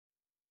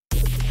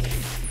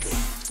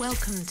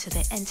Welcome to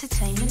the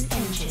Entertainment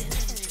Engine.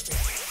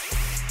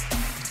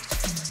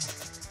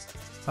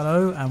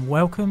 Hello and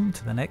welcome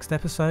to the next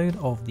episode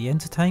of the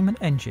Entertainment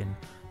Engine.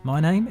 My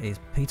name is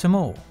Peter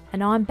Moore.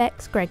 And I'm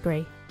Bex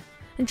Gregory.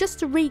 And just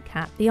to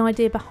recap, the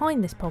idea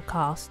behind this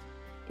podcast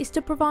is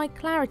to provide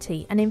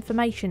clarity and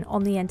information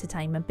on the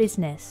entertainment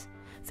business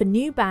for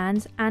new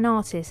bands and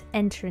artists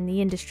entering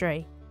the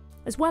industry,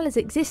 as well as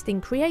existing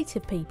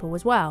creative people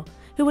as well,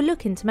 who are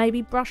looking to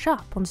maybe brush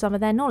up on some of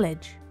their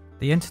knowledge.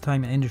 The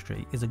entertainment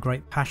industry is a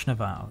great passion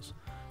of ours,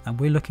 and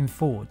we're looking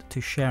forward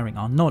to sharing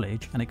our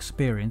knowledge and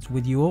experience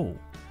with you all.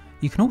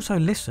 You can also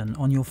listen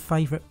on your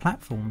favourite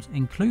platforms,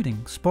 including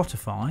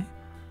Spotify,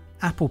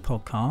 Apple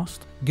Podcast,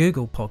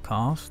 Google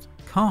Podcast,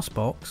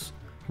 Castbox,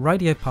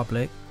 Radio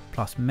Public,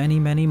 plus many,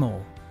 many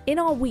more. In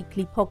our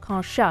weekly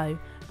podcast show,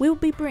 we'll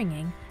be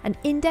bringing an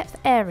in-depth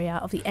area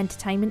of the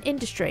entertainment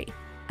industry.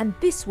 And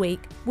this week,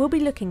 we'll be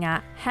looking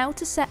at how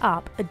to set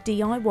up a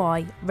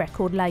DIY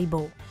record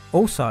label.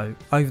 Also,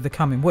 over the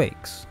coming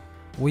weeks,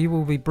 we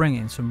will be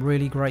bringing some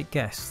really great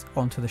guests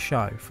onto the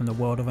show from the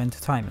world of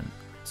entertainment,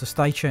 so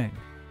stay tuned.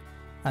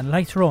 And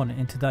later on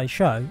in today's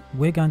show,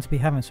 we're going to be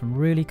having some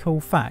really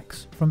cool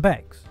facts from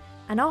Bex.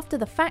 And after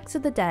the facts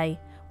of the day,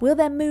 we'll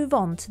then move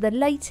on to the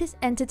latest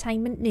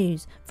entertainment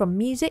news from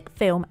music,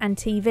 film and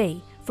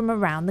TV from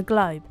around the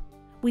globe.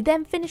 We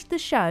then finish the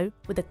show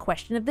with a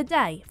question of the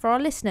day for our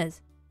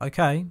listeners.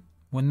 Okay,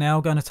 we're now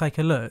going to take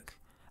a look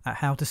at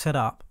how to set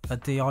up a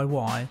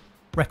DIY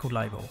record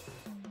label.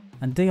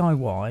 And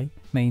DIY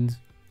means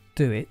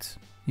do it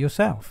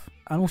yourself.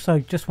 And also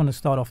just want to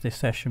start off this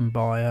session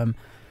by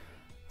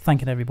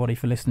thanking everybody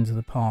for listening to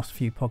the past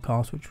few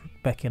podcasts which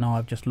Becky and I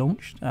have just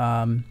launched.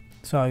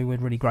 So we're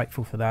really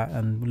grateful for that,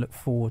 and we look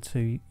forward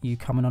to you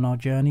coming on our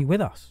journey with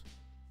us.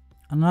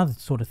 Another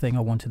sort of thing I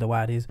wanted to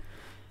add is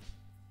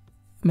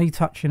me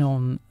touching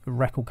on a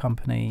record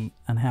company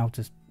and how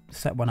to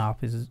set one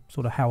up is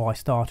sort of how I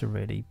started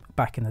really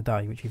back in the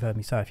day, which you've heard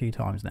me say a few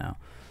times now.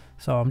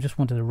 So I'm just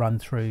wanted to run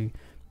through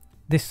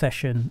this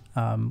session.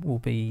 We'll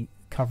be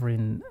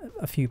covering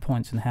a few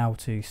points on how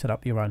to set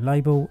up your own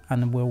label,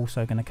 and then we're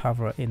also going to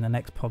cover it in the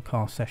next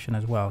podcast session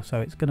as well. So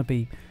it's going to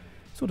be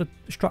sort of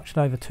structured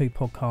over 2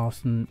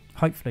 podcasts, and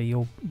hopefully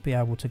you'll be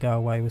able to go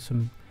away with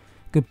some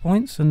good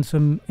points and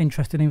some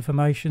interesting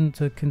information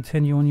to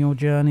continue on your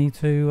journey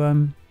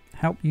to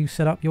help you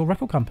set up your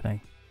record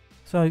company.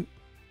 So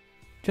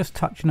just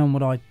touching on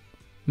what I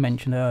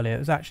mentioned earlier, it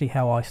was actually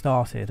how I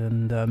started,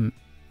 and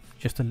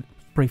just a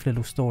brief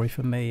little story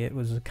for me. It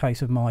was a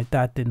case of my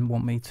dad didn't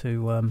want me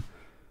to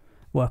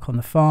work on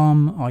the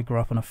farm. I grew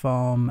up on a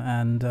farm,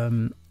 and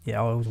I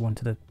always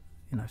wanted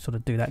to sort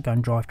of do that, go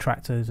and drive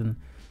tractors and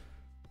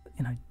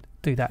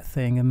do that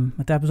thing. And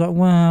my dad was like,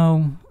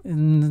 well, there's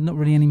not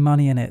really any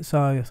money in it. So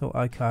I thought,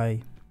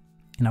 okay,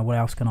 what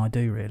else can I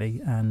do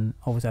really? And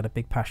I always had a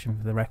big passion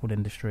for the record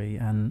industry,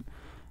 and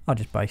I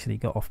just basically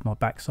got off my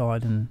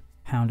backside and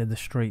hounded the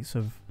streets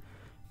of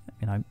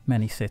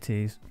many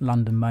cities,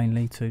 London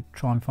mainly, to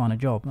try and find a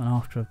job. And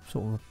after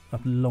sort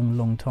of a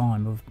long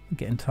time of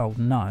getting told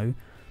no,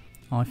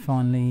 I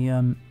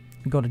finally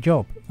got a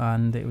job,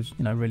 and it was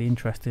really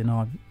interesting.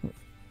 I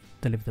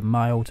delivered the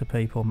mail to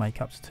people, make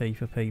cups of tea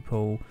for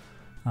people.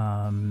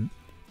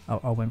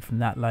 I went from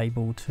that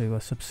label to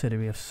a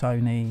subsidiary of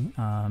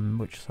Sony,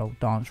 which sold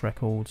dance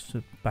records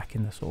back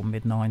in the sort of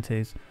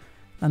mid-90s,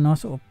 and I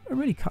sort of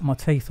really cut my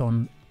teeth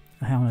on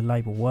how a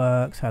label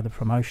works, how the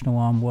promotional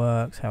arm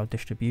works, how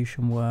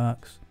distribution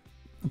works.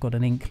 I got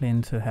an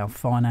inkling to how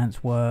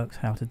finance works,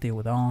 how to deal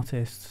with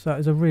artists. So it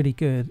was a really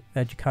good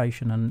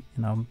education, and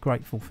I'm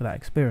grateful for that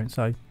experience.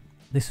 So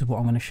this is what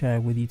I'm going to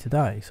share with you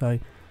today. So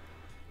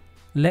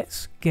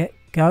let's get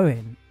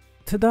going.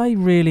 Today,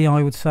 really,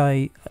 I would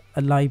say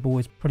a label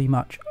is pretty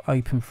much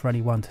open for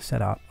anyone to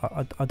set up.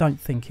 I don't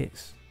think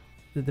it's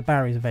the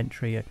barriers of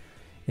entry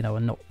are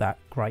not that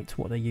great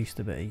to what they used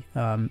to be.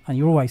 And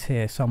you always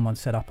hear someone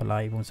set up a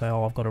label and say,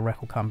 oh, I've got a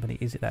record company.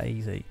 Is it that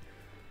easy?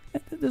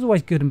 There's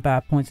always good and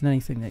bad points in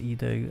anything that you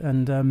do.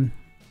 And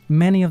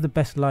many of the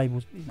best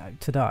labels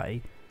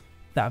today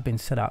that have been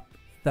set up,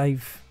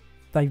 they've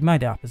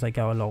made it up as they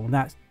go along.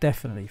 That's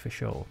definitely for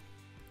sure.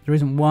 There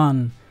isn't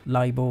one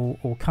label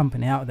or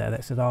company out there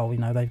that says, oh,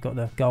 they've got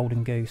the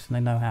golden goose and they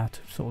know how to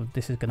sort of,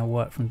 this is going to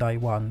work from day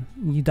one.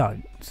 You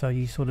don't. So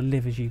you sort of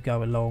live as you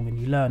go along, and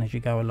you learn as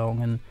you go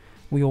along, and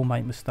we all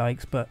make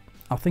mistakes. But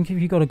I think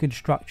if you've got a good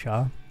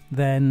structure,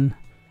 then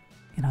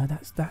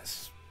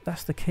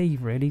that's the key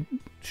really.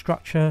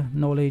 Structure,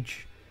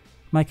 knowledge,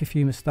 make a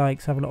few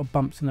mistakes, have a lot of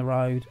bumps in the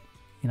road,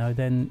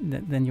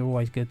 then you're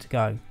always good to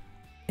go.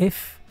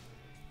 If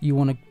you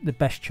want the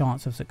best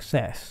chance of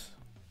success,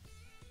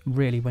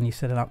 really, when you're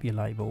setting up your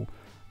label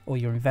or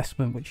your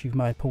investment, which you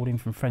may have pulled in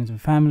from friends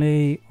and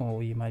family,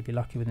 or you may be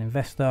lucky with an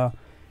investor,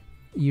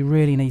 you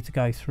really need to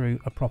go through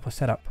a proper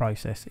setup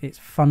process. It's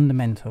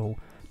fundamental.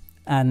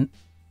 And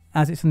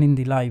as it's an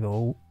indie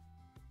label,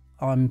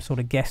 I'm sort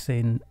of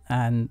guessing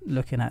and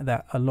looking at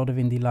that a lot of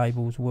indie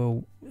labels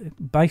will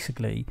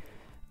basically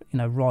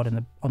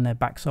ride on their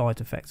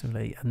backsides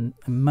effectively, and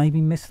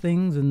maybe miss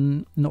things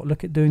and not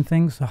look at doing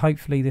things. So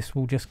hopefully this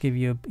will just give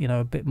you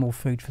a bit more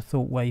food for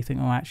thought, where you think,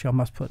 oh, actually I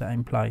must put that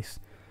in place.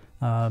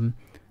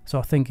 So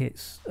I think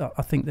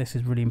this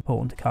is really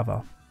important to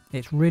cover.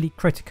 It's really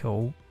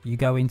critical you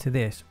go into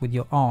this with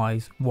your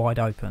eyes wide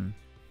open.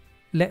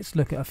 Let's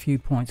look at a few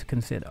points to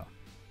consider.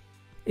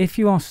 If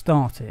you are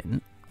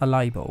starting a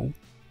label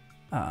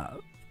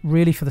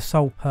really for the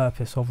sole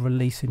purpose of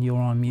releasing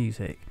your own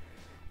music,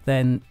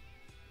 then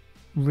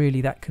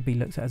really that could be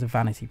looked at as a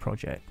vanity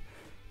project.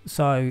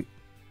 So,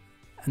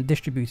 and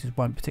distributors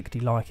won't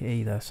particularly like it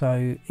either.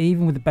 So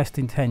even with the best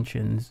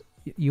intentions,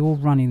 you're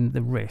running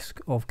the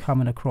risk of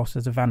coming across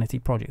as a vanity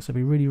project. So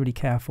be really, really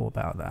careful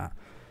about that.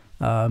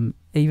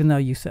 Even though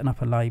you're setting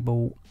up a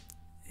label,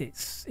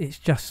 it's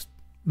just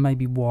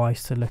maybe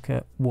wise to look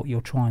at what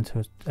you're trying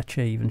to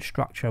achieve and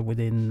structure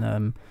within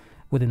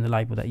the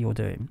label that you're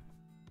doing.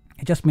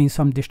 It just means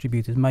some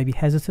distributors may be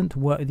hesitant to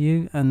work with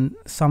you, and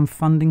some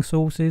funding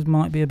sources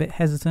might be a bit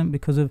hesitant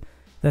because of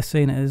they're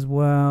seeing it as,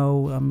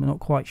 well, I'm not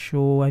quite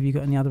sure, have you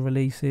got any other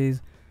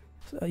releases?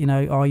 Are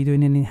you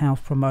doing an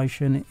in-house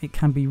promotion? It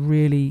can be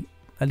really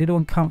a little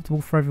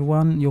uncomfortable for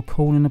everyone. You're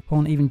calling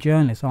upon even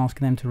journalists,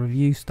 asking them to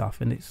review stuff,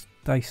 and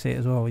they see it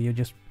as well. You're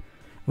just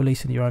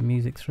releasing your own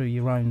music through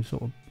your own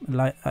sort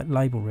of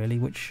label, really,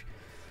 which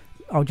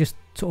I'll just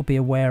sort of be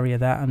wary of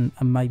that and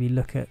maybe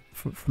look at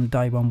from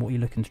day one what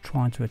you're looking to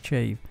try to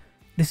achieve.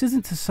 This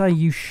isn't to say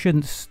you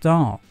shouldn't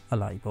start a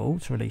label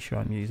to release your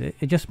own music.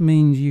 It just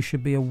means you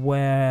should be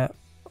aware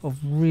of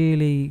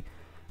really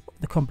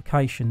the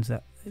complications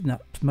that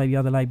maybe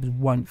other labels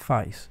won't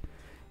face.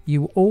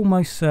 You will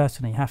almost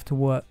certainly have to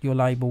work your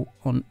label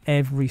on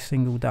every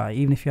single day,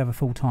 even if you have a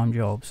full-time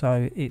job.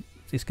 So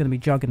it's going to be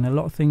juggling a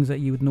lot of things that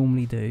you would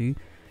normally do.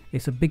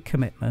 It's a big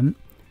commitment.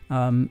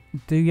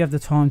 Do you have the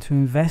time to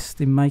invest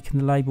in making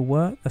the label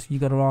work? That's what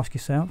you've got to ask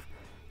yourself.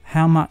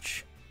 How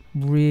much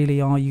really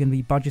are you going to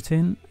be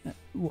budgeting?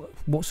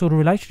 What sort of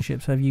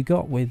relationships have you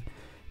got with,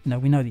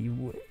 we know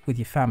that with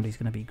your family is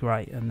going to be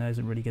great, and there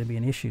isn't really going to be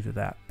any issues with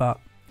that. But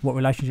what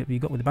relationship have you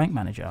got with the bank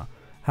manager?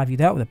 Have you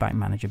dealt with a bank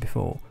manager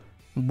before?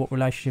 What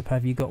relationship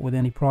have you got with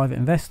any private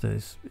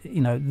investors?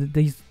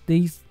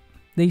 These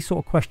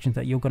sort of questions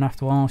that you're going to have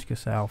to ask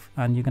yourself,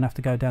 and you're going to have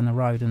to go down the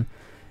road and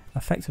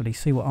effectively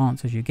see what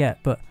answers you get.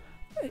 But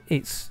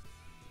it's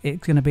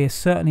going to be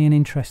certainly an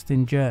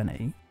interesting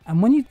journey.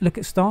 And when you look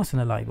at starting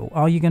a label,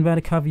 are you going to be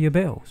able to cover your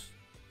bills?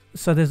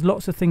 So there's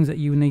lots of things that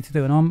you need to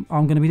do, and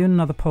I'm going to be doing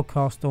another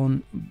podcast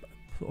on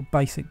sort of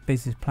basic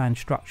business plan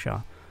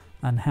structure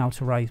and how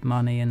to raise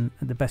money and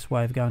the best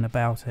way of going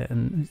about it.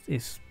 And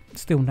it's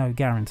still no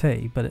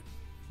guarantee, but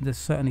there's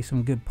certainly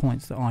some good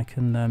points that I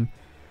can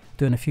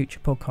do in a future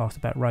podcast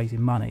about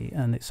raising money,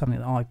 and it's something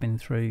that I've been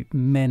through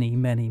many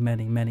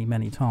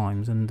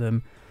times,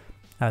 and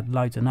had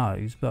loads of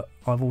no's, but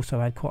I've also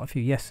had quite a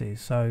few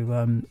yeses.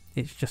 So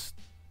it's just,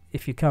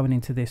 if you're going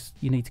into this,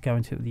 you need to go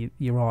into it with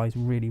your eyes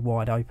really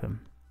wide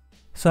open.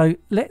 So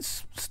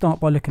let's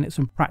start by looking at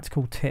some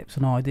practical tips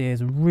and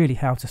ideas and really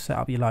how to set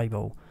up your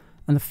label.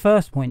 And the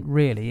first point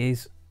really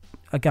is,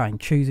 again,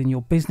 choosing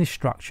your business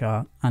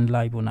structure and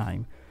label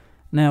name.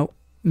 Now,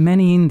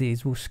 many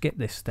indies will skip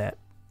this step,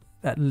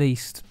 at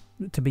least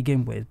to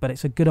begin with, but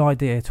it's a good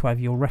idea to have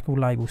your record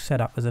label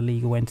set up as a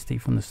legal entity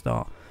from the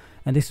start.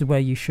 And this is where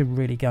you should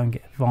really go and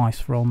get advice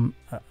from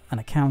an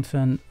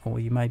accountant, or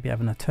you maybe have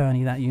an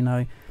attorney that you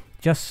know,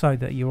 just so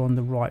that you're on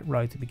the right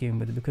road to begin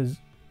with, because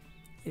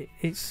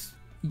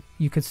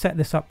you could set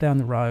this up down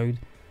the road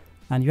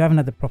and you haven't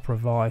had the proper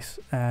advice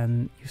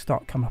and you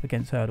start coming up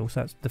against hurdles. So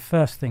that's the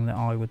first thing that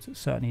I would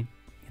certainly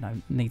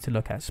need to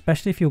look at,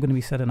 especially if you're going to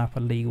be setting up a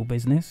legal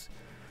business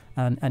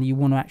and you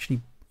want to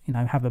actually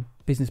have a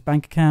business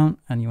bank account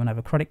and you want to have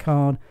a credit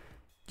card.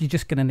 You're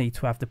just going to need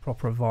to have the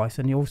proper advice,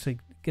 and you're also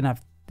going to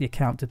have the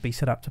account to be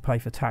set up to pay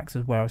for tax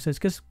as well. So it's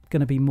just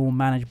going to be more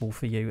manageable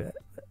for you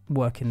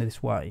working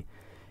this way.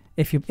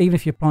 Even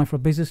if you're applying for a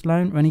business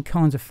loan or any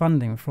kinds of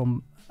funding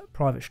from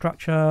private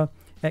structure,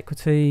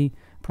 equity,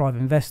 private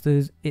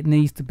investors, it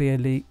needs to be a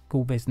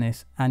legal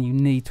business, and you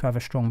need to have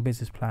a strong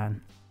business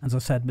plan. As I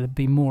said, there'll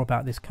be more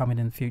about this coming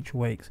in future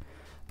weeks,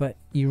 but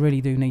you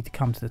really do need to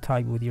come to the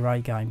table with your A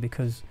game,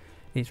 because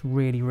it's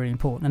really, really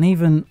important. And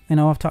even,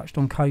 I've touched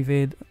on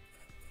COVID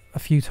a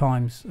few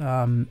times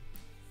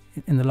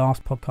in the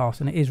last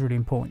podcast, and it is really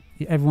important.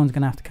 Everyone's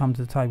going to have to come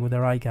to the table with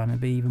their A game and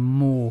be even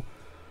more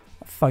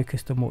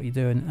focused on what you're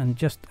doing, and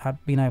just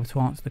being able to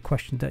answer the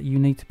questions that you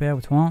need to be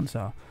able to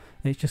answer.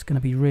 It's just going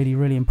to be really,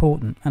 really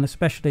important. And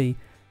especially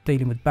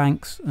dealing with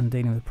banks and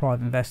dealing with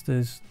private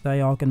investors,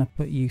 they are going to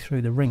put you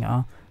through the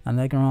ringer, and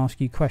they're going to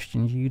ask you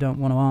questions you don't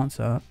want to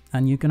answer,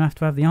 and you're going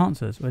to have the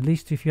answers. Or at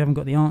least if you haven't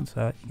got the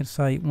answer, you can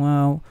say,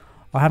 well,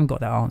 I haven't got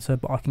that answer,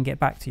 but I can get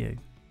back to you.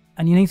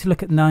 And you need to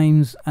look at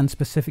names and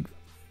specific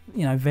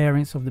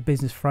variants of the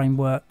business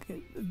framework.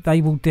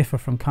 They will differ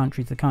from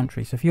country to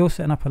country. So if you're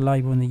setting up a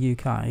label in the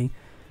UK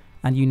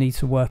and you need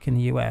to work in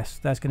the US,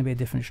 there's going to be a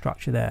different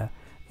structure there.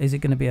 Is it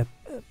going to be a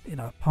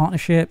a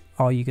partnership?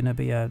 Are you going to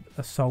be a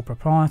sole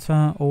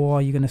proprietor, or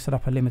are you going to set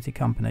up a limited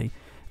company?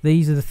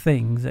 These are the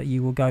things that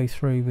you will go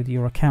through with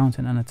your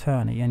accountant and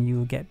attorney, and you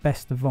will get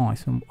best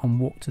advice on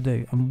what to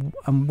do,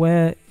 and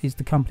where is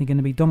the company going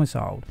to be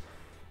domiciled.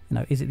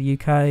 Is it the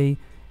UK?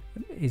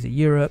 Is it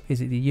Europe?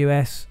 Is it the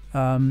US?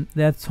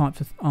 They're the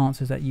types of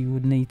answers that you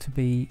would need to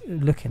be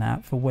looking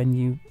at for when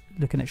you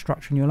looking at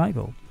structuring your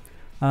label.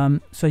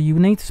 So you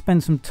need to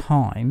spend some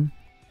time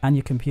and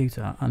your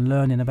computer and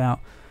learning about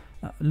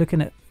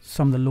looking at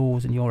some of the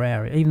laws in your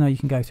area. Even though you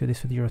can go through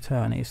this with your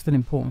attorney, it's still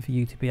important for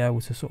you to be able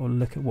to sort of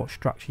look at what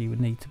structure you would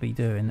need to be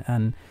doing,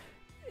 and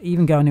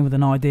even going in with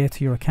an idea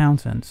to your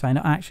accountant saying,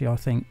 actually, I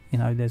think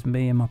there's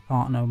me and my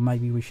partner,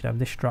 maybe we should have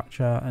this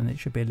structure and it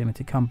should be a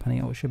limited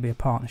company or it should be a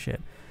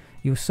partnership.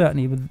 You'll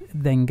certainly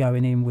then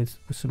going in with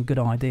some good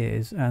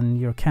ideas, and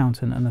your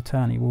accountant and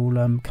attorney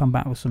will come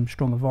back with some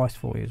strong advice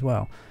for you as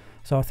well.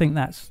 So I think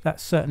that's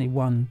certainly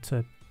one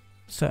to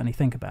certainly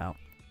think about.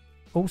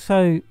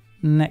 Also,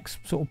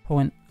 next sort of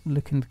point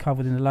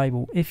covered in the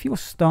label, if you're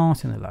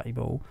starting a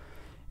label,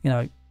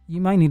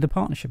 you may need a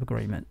partnership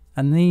agreement,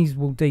 and these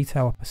will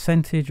detail a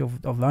percentage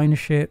of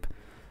ownership,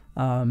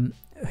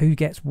 who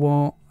gets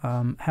what,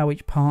 how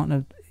each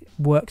partner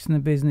works in the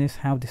business,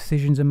 how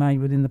decisions are made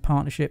within the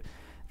partnership.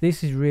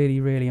 This is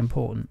really, really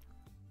important.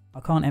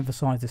 I can't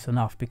emphasize this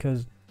enough,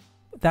 because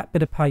that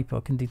bit of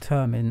paper can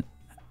determine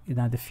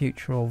the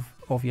future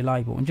of your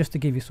label. And just to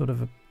give you sort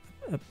of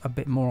a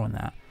bit more on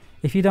that,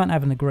 if you don't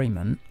have an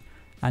agreement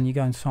and you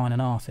go and sign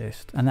an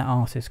artist, and that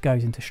artist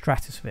goes into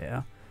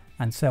stratosphere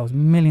and sells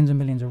millions and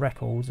millions of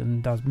records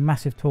and does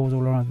massive tours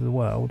all around the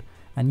world,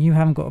 and you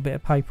haven't got a bit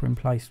of paper in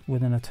place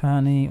with an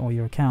attorney or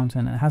your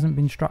accountant, and it hasn't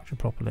been structured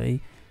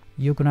properly,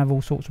 you're going to have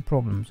all sorts of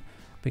problems,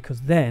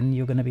 because then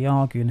you're going to be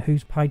arguing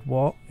who's paid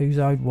what, who's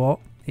owed what.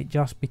 It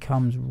just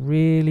becomes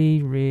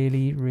really,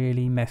 really,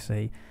 really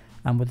messy.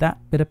 And with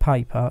that bit of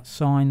paper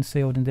signed,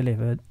 sealed and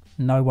delivered,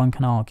 no one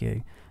can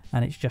argue.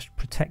 And it's just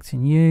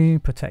protecting you,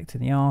 protecting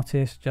the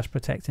artist, just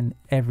protecting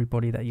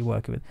everybody that you're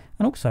working with.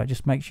 And also it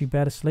just makes you be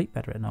able to sleep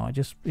better at night.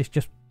 It's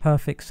just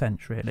perfect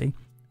sense, really.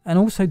 And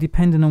also,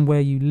 depending on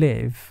where you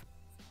live,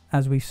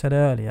 as we said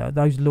earlier,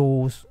 those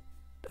laws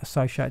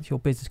associated to your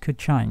business could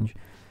change.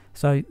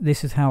 So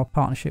this is how a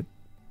partnership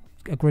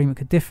agreement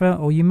could differ,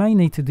 or you may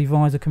need to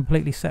devise a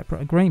completely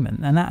separate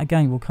agreement, and that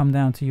again will come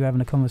down to you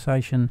having a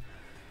conversation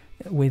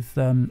with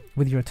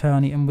your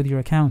attorney and with your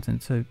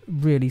accountant to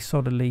really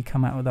solidly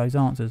come out with those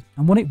answers.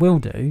 And what it will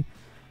do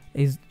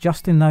is,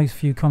 just in those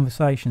few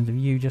conversations of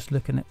you just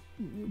looking at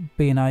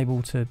being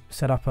able to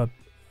set up a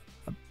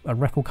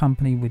record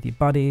company with your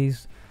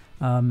buddies,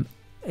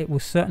 it will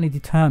certainly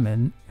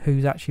determine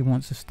who actually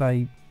wants to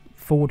stay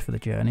forward for the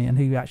journey and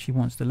who actually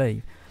wants to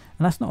leave.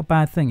 And that's not a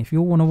bad thing. If you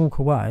all want to walk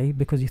away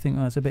because you think,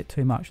 it's a bit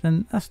too much,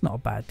 then that's not a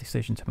bad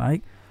decision to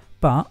make.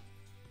 But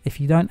if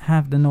you don't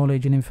have the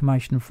knowledge and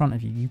information in front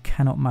of you, you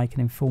cannot make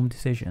an informed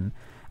decision.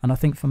 And I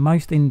think for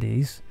most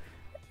indies,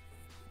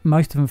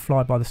 most of them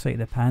fly by the seat of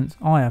their pants.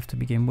 I have to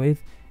begin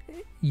with.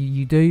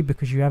 You do,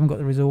 because you haven't got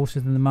the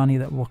resources and the money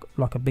that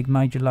like a big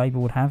major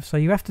label would have. So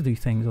you have to do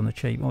things on the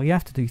cheap, or you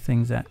have to do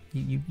things that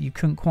you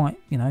couldn't quite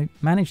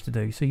manage to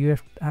do. So you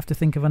have to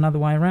think of another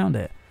way around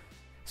it.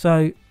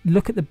 So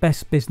look at the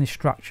best business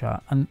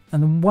structure, and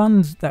the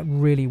ones that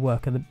really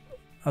work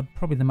are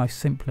probably the most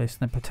simplest,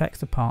 and protects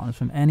the partners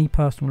from any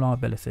personal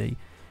liability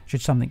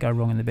should something go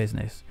wrong in the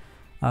business.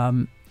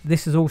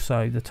 This is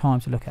also the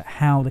time to look at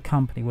how the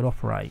company would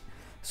operate.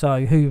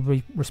 So who would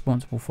be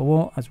responsible for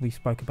what, as we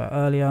spoke about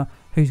earlier,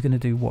 who's going to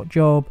do what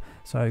job,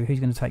 so who's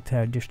going to take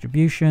care of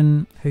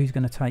distribution, who's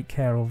going to take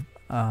care of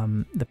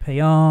the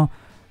PR,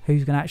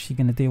 who's actually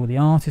going to deal with the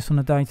artists on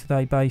a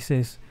day-to-day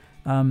basis.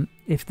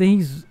 If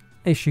these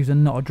issues are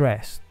not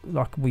addressed,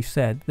 like we've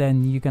said,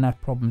 then you're going to have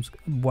problems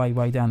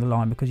way down the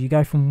line, because you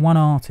go from one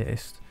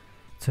artist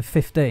to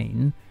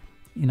 15.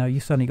 You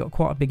suddenly got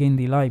quite a big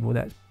indie label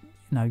that's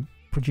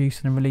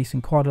producing and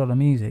releasing quite a lot of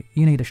music.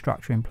 You need a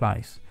structure in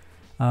place.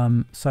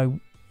 So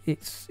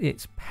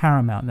it's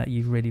paramount that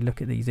you really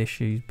look at these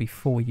issues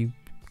before you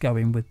go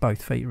in with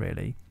both feet,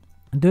 really.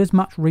 And do as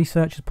much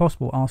research as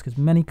possible. Ask as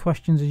many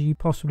questions as you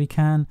possibly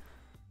can.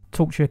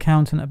 Talk to your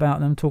accountant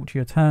about them, talk to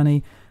your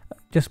attorney.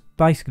 Just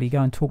basically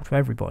go and talk to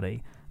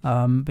everybody,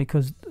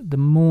 because the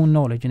more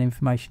knowledge and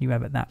information you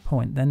have at that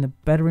point, then the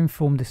better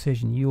informed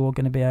decision you're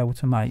going to be able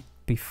to make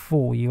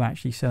before you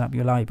actually set up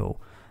your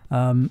label.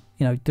 Do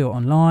it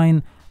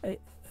online.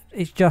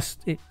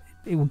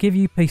 It will give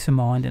you peace of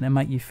mind, and it'll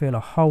make you feel a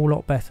whole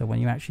lot better when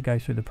you actually go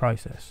through the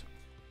process.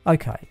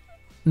 Okay,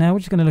 now we're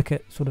just going to look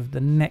at sort of the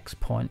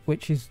next point,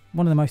 which is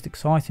one of the most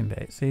exciting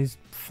bits, is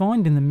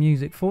finding the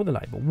music for the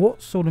label.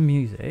 What sort of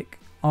music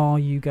are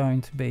you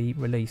going to be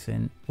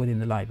releasing within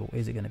the label?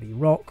 Is it going to be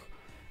rock?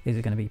 Is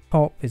it going to be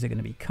pop? Is it going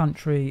to be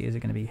country? Is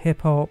it going to be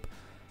hip hop?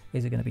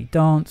 Is it going to be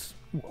dance?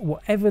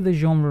 Whatever the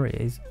genre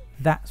is,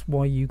 that's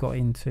why you got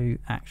into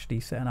actually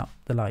setting up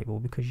the label,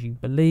 because you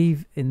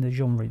believe in the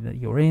genre that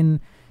you're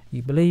in,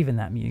 you believe in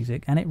that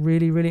music, and it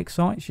really, really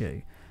excites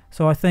you.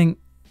 So I think,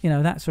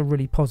 that's a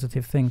really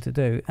positive thing to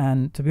do.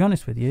 And to be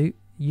honest with you,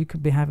 you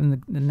could be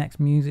having the next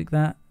music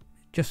that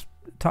just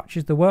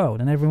touches the world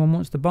and everyone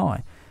wants to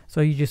buy.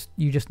 So you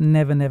just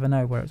never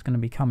know where it's going to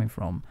be coming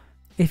from.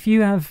 If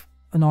you have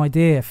an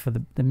idea for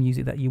the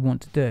music that you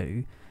want to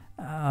do,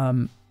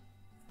 and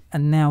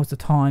now's the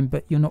time,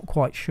 but you're not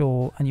quite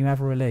sure, and you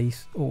have a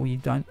release or you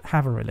don't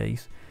have a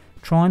release,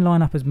 try and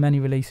line up as many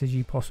releases as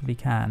you possibly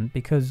can,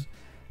 because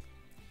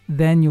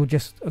then you're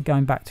just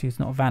going back to, it's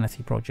not a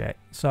vanity project.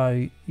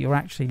 So you're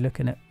actually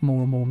looking at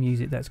more and more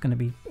music that's going to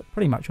be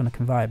pretty much on a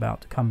conveyor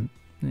belt to come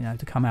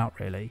out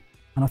really.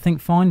 And I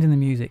think finding the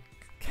music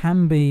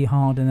can be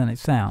harder than it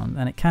sounds,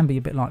 and it can be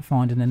a bit like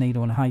finding a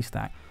needle in a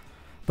haystack.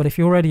 But if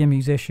you're already a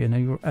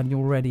musician and you're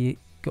already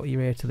got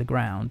your ear to the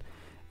ground,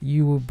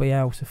 you will be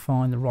able to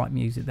find the right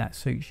music that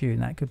suits you,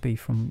 and that could be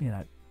from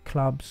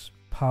clubs,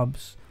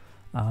 pubs.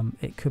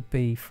 It could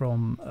be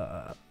from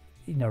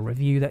a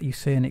review that you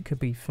see, and it could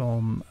be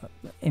from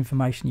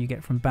information you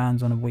get from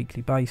bands on a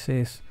weekly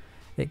basis.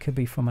 It could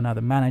be from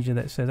another manager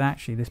that says,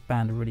 actually, this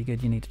band are really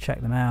good, you need to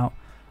check them out.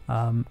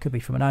 Could be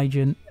from an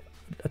agent,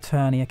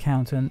 attorney,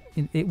 accountant.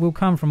 It will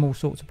come from all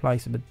sorts of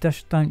places, but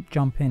just don't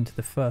jump into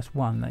the first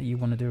one that you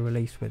want to do a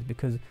release with,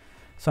 because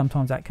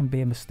sometimes that can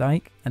be a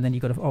mistake. And then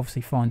you've got to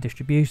obviously find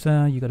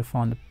distributor, you've got to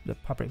find the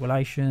public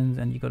relations,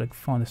 and you've got to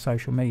find the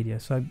social media.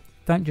 So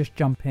don't just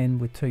jump in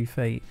with 2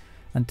 feet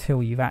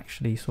until you've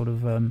actually sort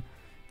of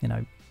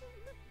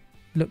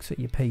looks at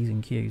your P's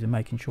and Q's and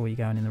making sure you're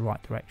going in the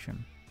right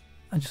direction.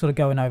 And just sort of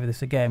going over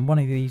this again, one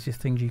of the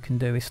easiest things you can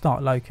do is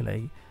start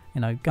locally.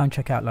 Go and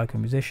check out local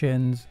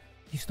musicians.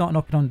 You start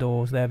knocking on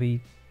doors, there'll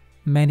be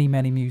many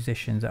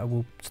musicians that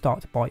will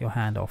start to bite your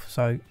hand off,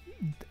 so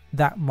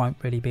that won't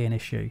really be an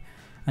issue.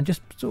 And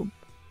just sort of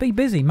be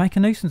busy, make a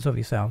nuisance of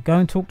yourself, go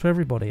and talk to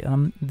everybody,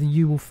 and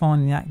you will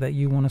find the act that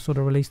you want to sort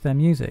of release their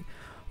music.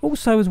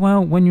 Also as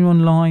well, when you're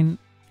online,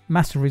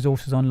 massive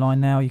resources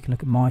online now. You can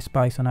look at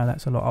MySpace. I know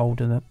that's a lot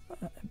older than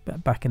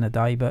back in the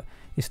day, but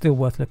it's still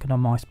worth looking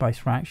on MySpace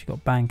for acts. You've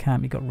got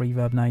Bandcamp, you've got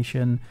Reverb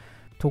Nation.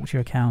 Talk to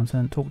your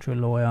accountant, talk to a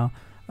lawyer.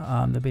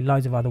 There'll be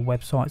loads of other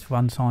websites for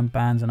unsigned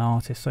bands and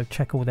artists, so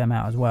check all them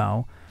out as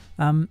well.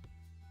 And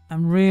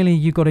really,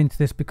 you got into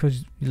this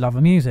because you love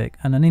the music,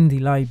 and an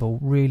indie label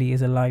really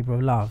is a labour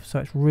of love. So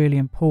it's really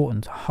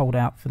important to hold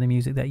out for the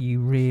music that you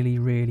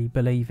really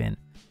believe in.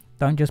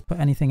 Don't just put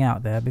anything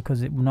out there,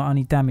 because it will not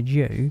only damage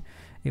you,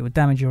 it will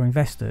damage your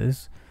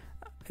investors,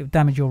 it will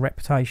damage your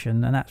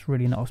reputation, and that's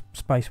really not a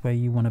space where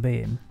you want to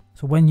be in.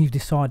 So when you've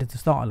decided to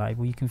start a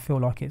label, you can feel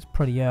like it's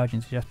pretty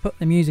urgent to just put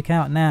the music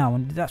out now,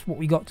 and that's what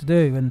we got to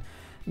do, and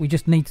we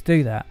just need to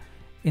do that.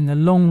 In the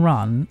long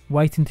run,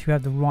 waiting to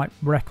have the right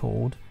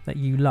record that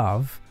you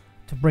love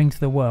to bring to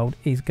the world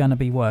is going to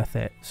be worth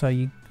it. So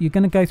you're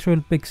going to go through a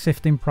big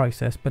sifting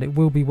process, but it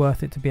will be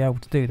worth it to be able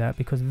to do that,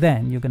 because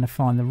then you're going to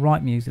find the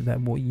right music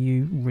that what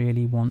you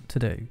really want to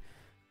do.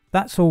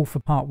 That's all for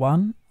part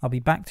 1. I'll be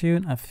back to you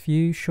in a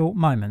few short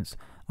moments.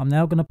 I'm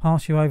now going to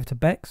pass you over to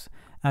Bex,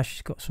 as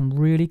she's got some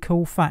really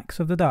cool facts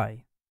of the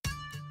day.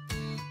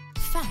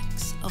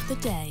 Facts of the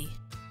day.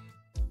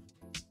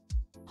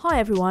 Hi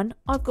everyone,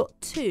 I've got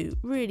 2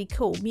 really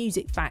cool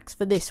music facts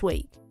for this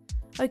week.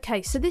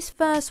 Okay, so this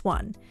first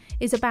one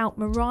is about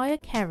Mariah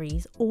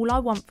Carey's All I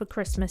Want for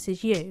Christmas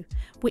Is You,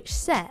 which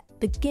set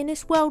the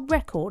Guinness World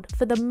Record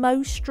for the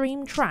most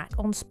streamed track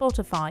on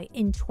Spotify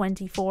in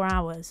 24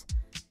 hours.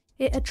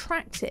 It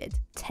attracted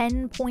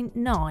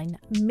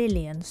 10.9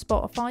 million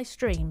Spotify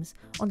streams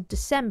on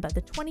December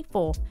the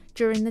 24th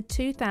during the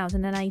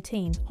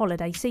 2018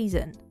 holiday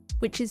season,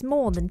 which is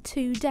more than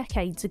 2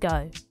 decades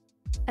ago.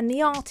 And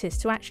the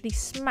artist who actually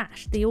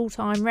smashed the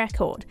all-time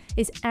record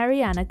is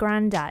Ariana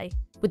Grande,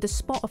 with the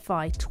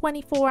Spotify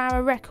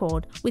 24-hour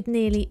record with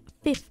nearly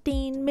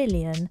 15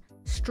 million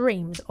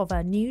streams of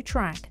her new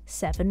track,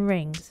 7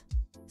 Rings.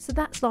 So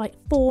that's like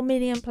 4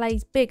 million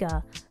plays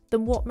bigger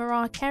than what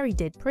Mariah Carey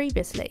did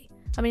previously.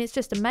 I mean, it's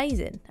just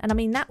amazing, and I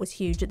mean, that was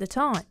huge at the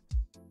time.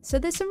 So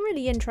there's some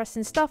really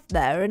interesting stuff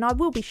there, and I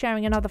will be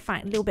sharing another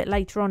fact a little bit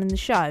later on in the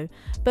show.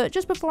 But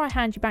just before I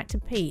hand you back to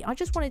Pete, I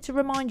just wanted to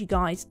remind you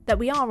guys that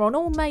we are on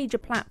all major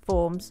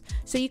platforms,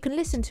 so you can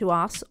listen to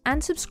us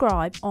and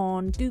subscribe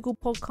on Google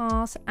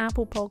Podcasts,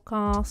 Apple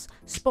Podcasts,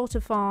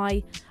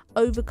 Spotify,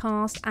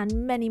 Overcast,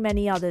 and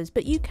many others.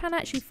 But you can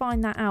actually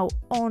find that out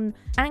on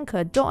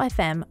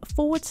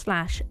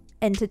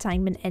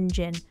anchor.fm/entertainment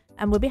engine.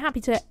 And we'll be happy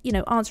to,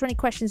 answer any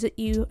questions that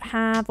you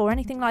have or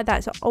anything like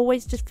that. So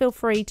always just feel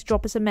free to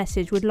drop us a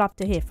message. We'd love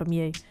to hear from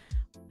you.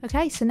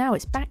 Okay, so now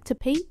it's back to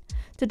Pete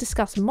to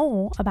discuss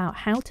more about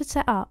how to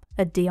set up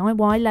a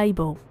DIY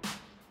label.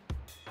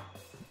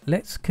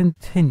 Let's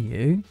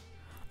continue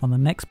on the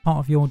next part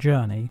of your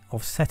journey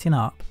of setting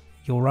up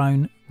your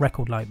own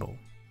record label.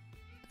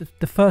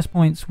 The first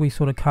points we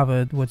sort of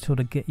covered would sort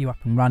of get you up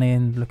and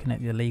running, looking at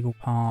your legal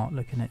part,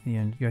 looking at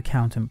your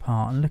accountant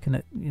part, and looking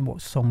at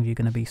what songs you're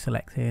going to be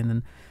selecting,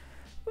 and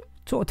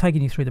sort of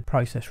taking you through the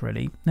process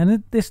really.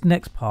 And this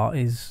next part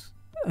is,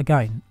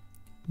 again,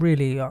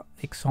 really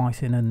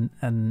exciting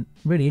and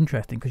really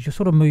interesting, because you're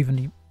sort of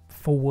moving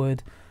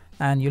forward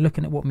and you're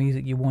looking at what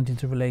music you're wanting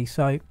to release.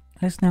 So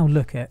let's now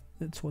look at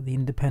sort of the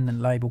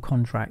independent label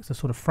contracts, the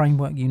sort of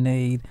framework you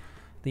need,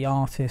 the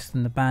artist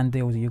and the band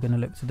deals that you're going to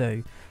look to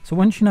do. So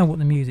once you know what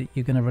the music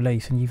you're going to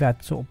release, and you've had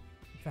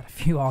a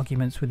few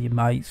arguments with your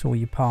mates or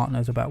your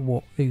partners about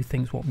who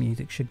thinks what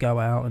music should go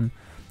out and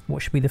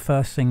what should be the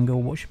first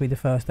single, what should be the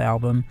first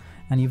album,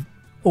 and you've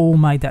all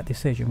made that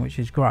decision, which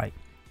is great.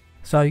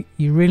 So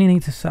you really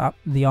need to set up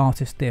the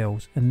artist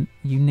deals, and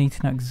you need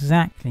to know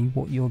exactly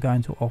what you're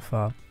going to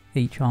offer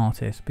each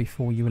artist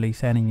before you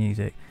release any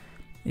music.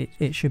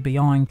 It should be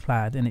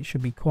ironclad, and it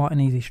should be quite an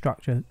easy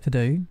structure to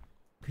do,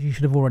 because you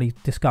should have already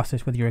discussed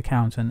this with your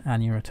accountant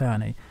and your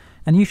attorney,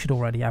 and you should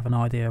already have an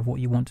idea of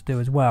what you want to do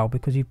as well,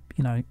 because you've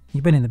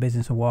been in the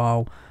business a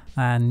while,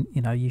 and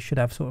you should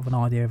have sort of an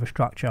idea of a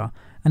structure.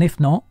 And if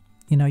not,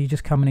 you're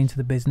just coming into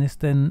the business,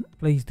 then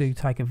please do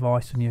take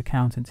advice from your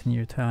accountants and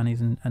your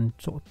attorneys, and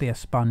sort of be a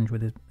sponge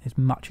with as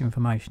much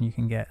information you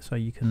can get, so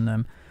you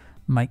can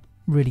make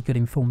really good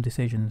informed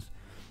decisions.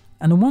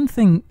 And the one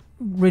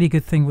really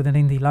good thing with an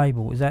indie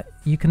label is that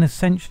you can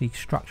essentially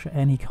structure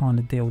any kind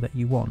of deal that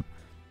you want.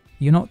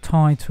 You're not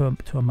tied to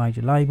a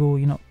major label,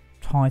 you're not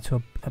tied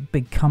to a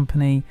big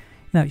company.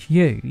 No, it's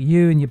you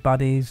and your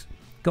buddies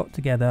got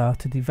together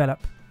to develop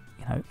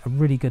a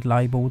really good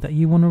label that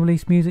you want to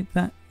release music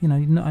that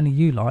not only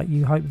you like,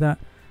 you hope that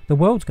the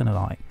world's going to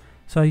like.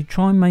 So you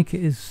try and make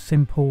it as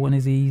simple and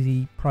as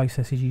easy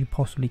process as you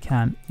possibly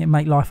can. It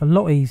make life a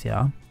lot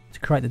easier to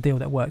create the deal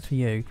that works for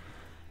you,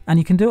 and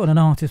you can do it on an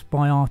artist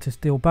by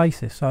artist deal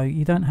basis, so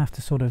you don't have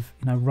to sort of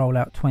roll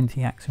out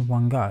 20 acts in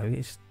one go.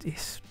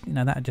 It's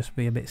that'd just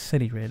be a bit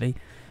silly, really.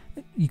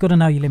 You've got to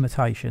know your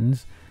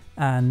limitations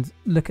and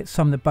look at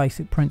some of the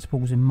basic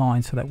principles in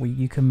mind, so that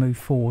you can move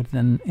forward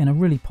in a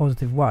really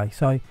positive way.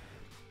 So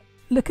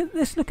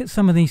let's look at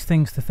some of these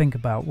things to think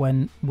about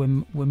when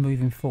we're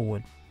moving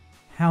forward.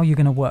 How you're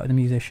going to work with a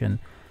musician.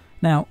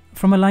 Now,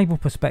 from a label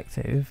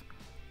perspective,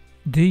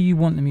 do you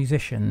want the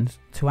musicians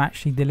to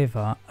actually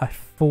deliver a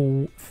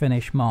full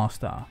finished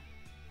master,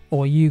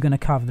 or are you going to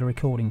cover the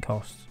recording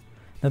costs?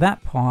 Now,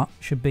 that part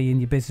should be in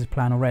your business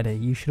plan already.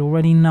 You should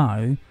already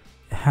know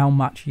how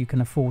much you can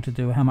afford to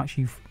do, how much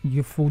you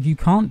afford you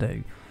can't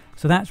do.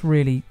 So that's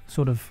really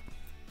sort of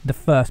the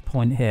first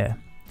point here.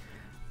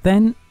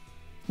 Then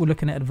we're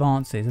looking at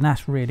advances, and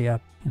that's really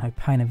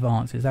paying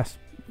advances. That's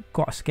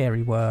quite a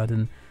scary word,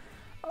 and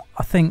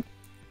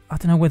I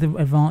don't know whether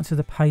advances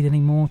are paid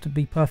anymore, to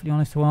be perfectly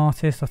honest, to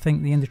artists. I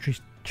think the industry's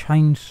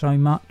changed so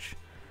much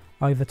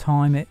over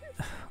time,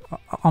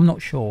 I'm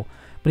not sure.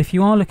 But if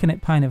you are looking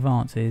at paying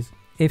advances,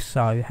 if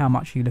so, how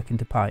much are you looking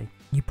to pay?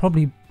 You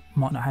probably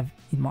might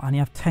only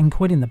have 10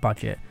 quid in the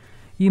budget.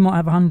 You might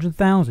have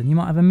 100,000, you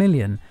might have 1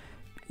 million.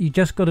 You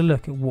just got to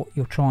look at what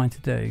you're trying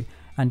to do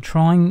and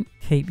try and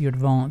keep your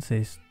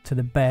advances to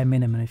the bare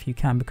minimum if you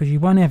can, because you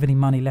won't have any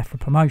money left for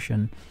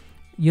promotion.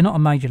 You're not a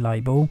major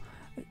label,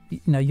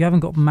 you haven't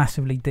got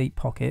massively deep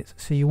pockets,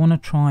 so you want to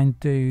try and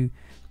do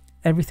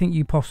everything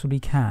you possibly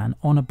can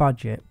on a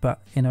budget,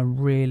 but in a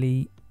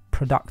really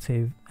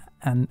productive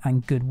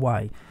and good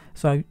way.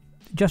 So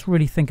just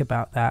really think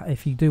about that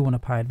if you do want to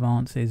pay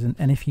advances,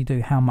 and if you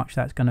do, how much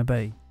that's going to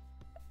be.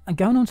 And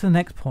going on to the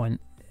next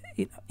point,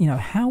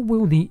 how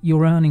will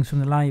your earnings from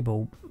the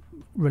label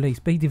release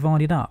be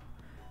divided up?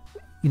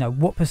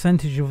 What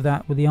percentage of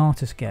that will the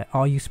artist get?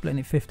 Are you splitting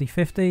it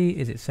 50-50?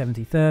 Is it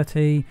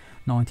 70-30,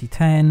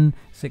 90-10,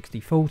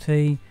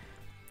 60-40?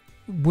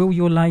 Will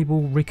your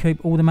label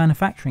recoup all the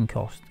manufacturing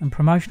costs and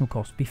promotional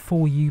costs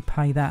before you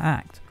pay that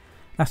act?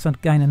 That's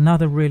again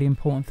another really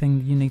important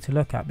thing you need to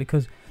look at,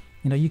 because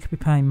you could be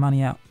paying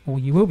money out, or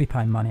you will be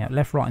paying money out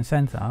left, right and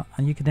centre,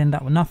 and you could end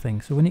up with nothing.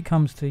 So when it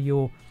comes to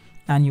your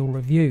annual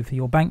review for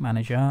your bank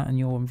manager and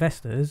your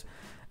investors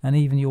and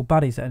even your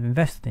buddies that have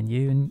invested in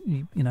you,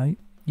 and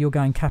you're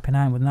going cap in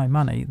hand with no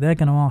money, they're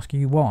going to ask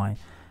you why.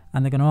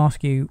 And they're going to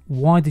ask you,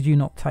 why did you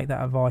not take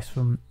that advice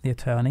from the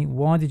attorney?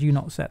 Why did you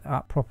not set that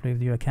up properly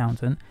with your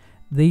accountant?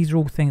 These are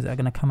all things that are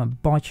going to come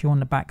and bite you on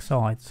the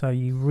backside. So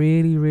you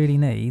really, really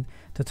need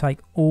to take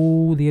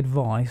all the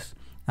advice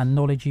and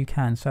knowledge you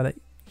can, so that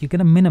you're going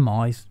to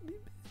minimise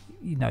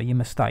your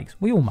mistakes.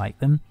 We all make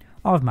them.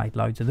 I've made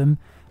loads of them.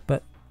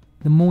 But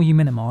the more you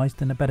minimise,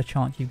 then the better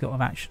chance you've got of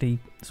actually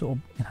sort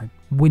of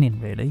winning,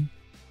 really.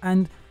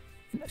 And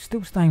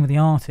still staying with the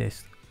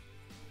artist,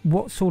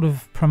 what sort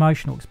of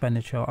promotional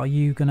expenditure are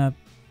you going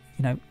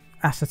to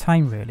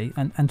ascertain, really,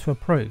 and to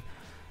approve?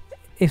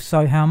 If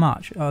so, how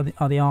much? Are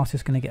the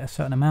artists going to get a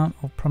certain amount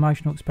of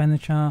promotional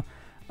expenditure?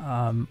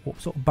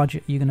 What sort of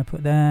budget are you going to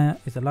put there?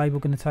 Is the label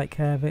going to take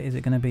care of it? Is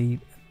it going to be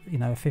a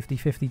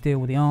 50-50 deal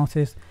with the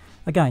artist?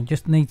 Again,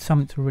 just need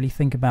something to really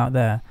think about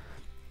there.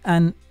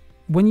 And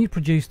when you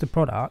produce the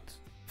product,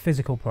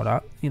 physical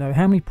product,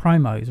 how many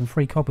promos and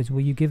free copies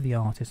will you give the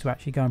artist to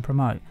actually go and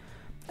promote?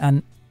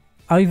 And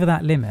over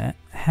that limit,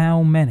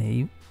 how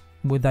many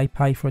would they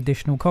pay for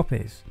additional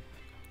copies?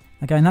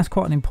 Again, that's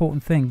quite an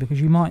important thing,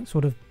 because you might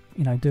sort of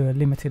do a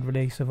limited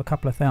release of a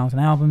couple of thousand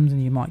albums,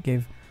 and you might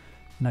give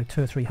 200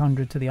 or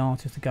 300 to the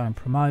artist to go and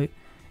promote.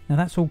 Now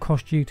that's all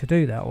cost you to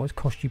do that, or it's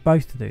cost you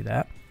both to do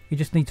that. You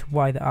just need to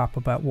weigh that up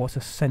about what's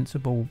a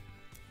sensible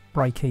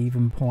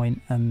break-even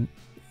point, and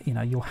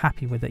you're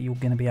happy with it, you're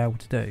going to be able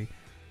to do.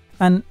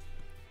 And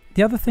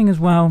the other thing as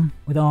well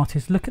with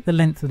artists, look at the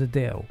length of the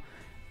deal.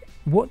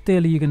 What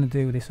deal are you going to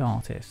do with this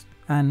artist?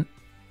 And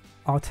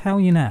I'll tell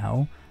you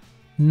now,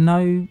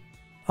 no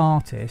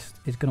artist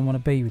is going to want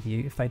to be with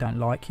you if they don't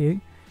like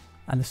you,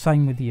 and the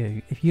same with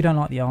you. If you don't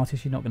like the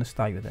artist, you're not going to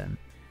stay with them.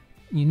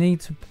 You need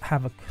to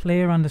have a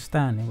clear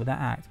understanding with that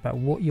act about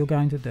what you're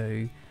going to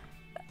do.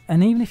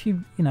 And even if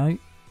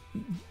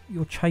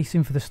you're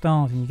chasing for the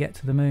stars and you get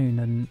to the moon,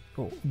 and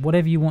or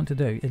whatever you want to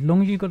do, as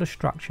long as you've got a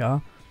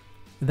structure,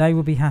 they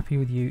will be happy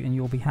with you and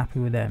you'll be happy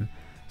with them.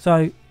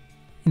 So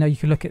you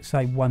could look at,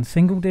 say, one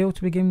single deal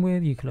to begin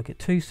with. You could look at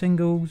 2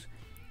 singles.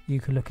 You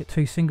could look at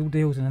 2 single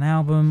deals in an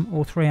album,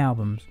 or 3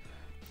 albums.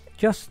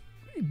 Just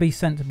be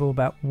sensible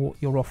about what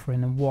you're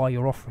offering and why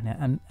you're offering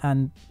it,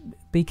 and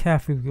be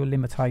careful with your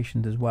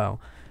limitations as well.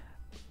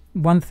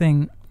 One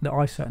thing that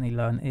I certainly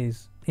learned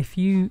is, if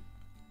you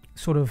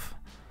sort of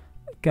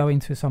go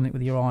into something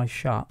with your eyes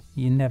shut,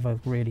 you're never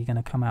really going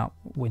to come out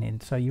winning.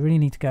 So you really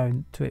need to go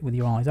into it with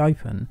your eyes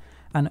open,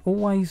 and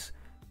always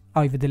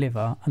over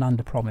deliver and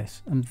under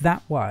promise, and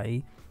that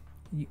way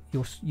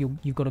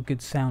you've got a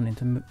good sounding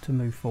to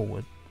move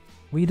forward.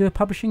 Will you do a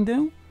publishing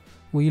deal?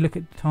 Will you look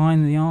at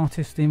tying the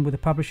artist in with a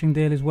publishing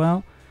deal as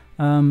well?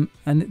 And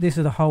this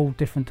is a whole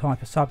different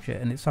type of subject,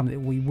 and it's something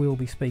that we will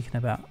be speaking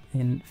about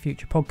in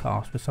future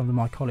podcasts with some of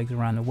my colleagues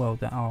around the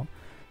world that are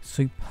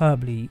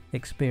superbly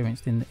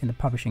experienced in the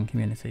publishing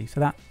community.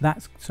 So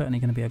that's certainly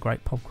going to be a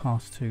great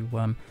podcast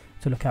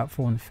to look out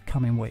for in the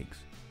coming weeks.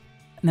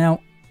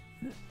 Now,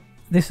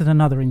 this is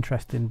another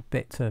interesting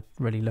bit to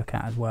really look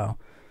at as well.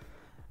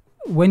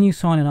 When you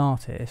sign an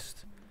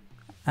artist,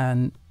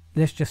 and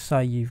let's just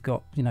say you've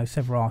got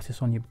several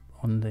artists on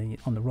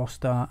the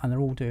roster, and they're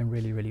all doing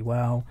really, really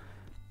well.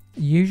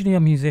 Usually a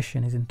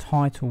musician is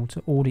entitled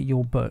to audit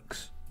your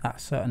books at a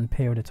certain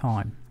period of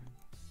time.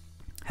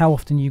 How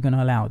often are you going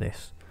to allow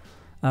this?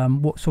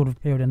 What sort of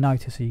period of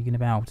notice are you going to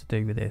be able to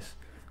do with this?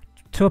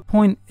 To a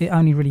point, it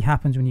only really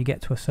happens when you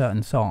get to a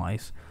certain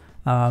size,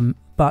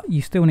 but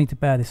you still need to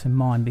bear this in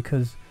mind,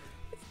 because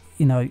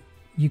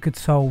you could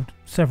sold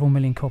several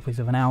million copies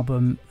of an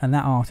album, and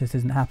that artist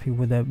isn't happy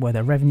with where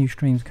their revenue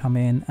streams come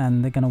in,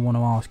 and they're going to want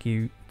to ask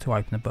you to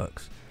open the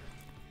books.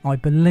 I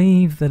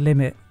believe the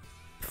limit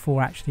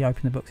for actually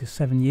opening the books is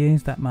 7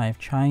 years. That may have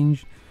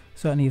changed,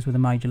 certainly is with a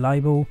major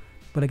label,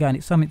 but again,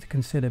 it's something to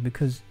consider,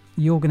 because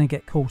you're going to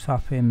get caught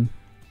up in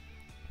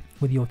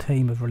with your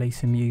team of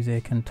releasing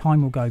music, and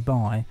time will go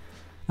by,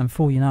 and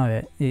before you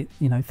know it,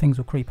 things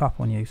will creep up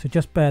on you. So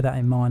just bear that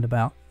in mind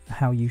about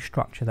how you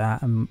structure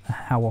that, and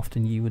how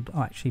often you would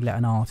actually let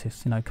an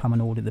artist come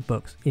and audit the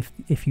books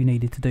if you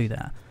needed to do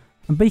that.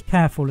 And be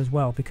careful as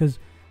well, because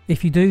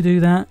if you do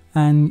that,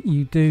 and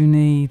you do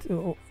need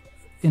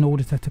in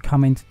order to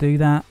come in to do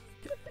that,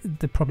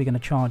 they're probably going to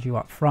charge you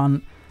up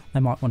front.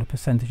 They might want a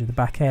percentage of the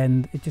back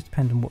end. It just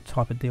depends on what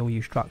type of deal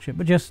you structure.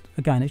 But just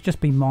again, it's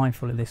just be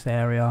mindful of this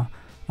area,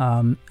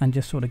 and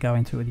just sort of go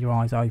into it with your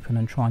eyes open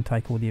and try and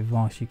take all the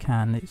advice you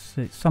can. It's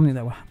something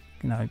that will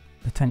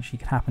potentially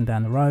could happen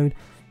down the road.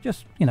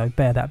 Just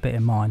bear that bit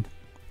in mind.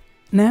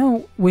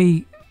 Now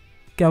we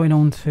going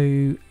on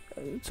to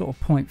sort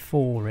of point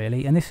 4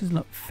 really, and this is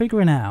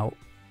figuring out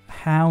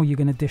how you're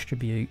going to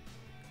distribute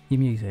your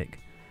music.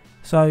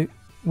 So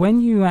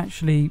when you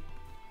actually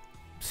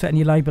setting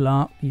your label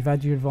up, you've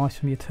had your advice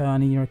from your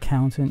attorney, your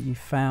accountant, you've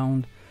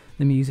found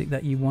the music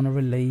that you want to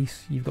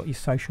release, you've got your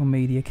social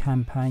media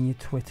campaign, your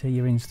Twitter,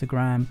 your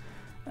Instagram,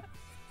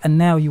 and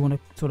now you want to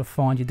sort of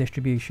find your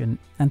distribution.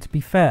 And to be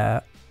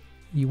fair,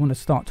 you want to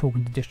start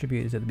talking to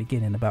distributors at the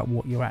beginning about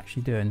what you're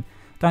actually doing.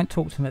 Don't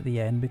talk to them at the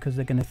end, because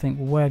they're going to think,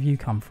 well, where have you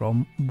come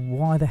from?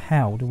 Why the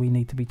hell do we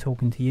need to be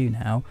talking to you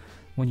now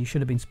when you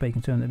should have been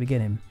speaking to them at the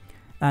beginning?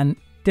 And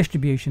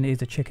distribution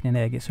is a chicken and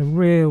egg. It's a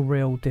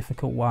real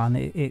difficult one.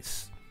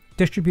 It's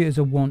distributors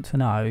will want to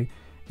know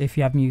if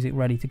you have music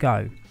ready to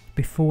go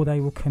before they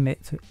will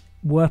commit to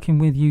working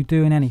with you,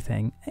 doing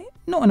anything.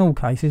 Not in all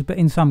cases, but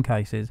in some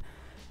cases.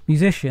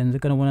 Musicians are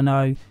going to want to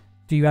know,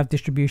 do you have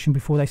distribution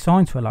before they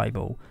sign to a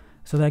label?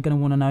 So they're going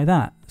to want to know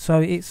that.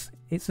 So it's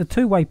a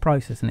two-way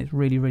process, and it's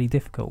really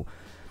difficult.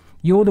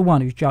 You're the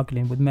one who's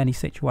juggling with many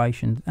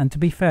situations, and to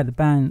be fair, the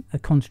band are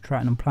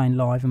concentrating on playing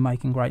live and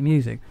making great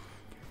music,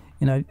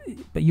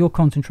 but you're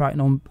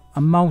concentrating on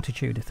a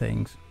multitude of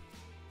things.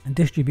 And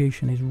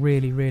distribution is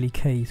really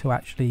key to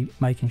actually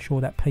making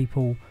sure that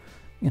people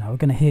are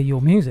going to hear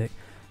your music.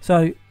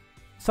 So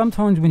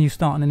sometimes when you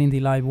start on an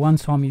indie label,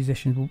 one-time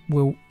musicians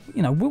will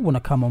want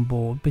to come on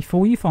board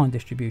before you find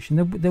distribution.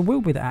 There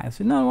will be that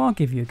attitude, no, I'll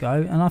give you a go.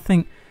 And I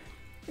think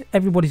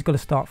everybody's got to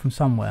start from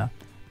somewhere,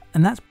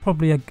 and that's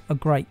probably a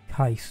great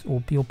case,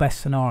 or your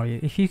best scenario.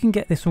 If you can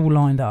get this all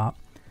lined up,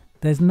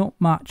 there's not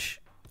much,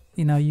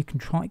 you can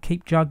try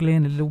keep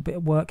juggling a little bit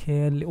of work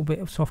here, a little bit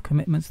of soft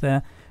commitments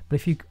there. But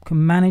if you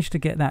can manage to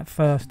get that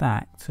first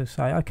act to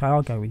say, okay,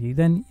 I'll go with you,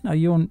 then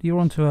you're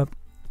onto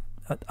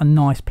a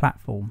nice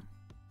platform.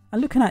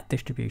 And looking at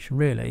distribution,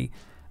 really,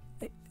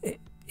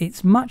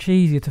 it's much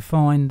easier to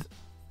find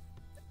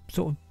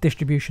sort of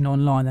distribution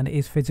online than it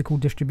is physical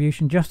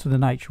distribution, just to the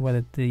nature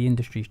whether the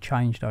industry's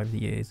changed over the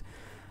years.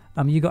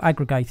 You've got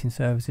aggregating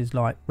services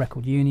like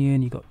Record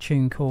Union, you've got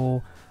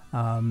TuneCore,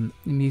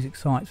 music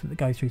sites that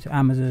go through to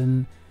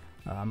Amazon,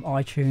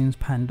 iTunes,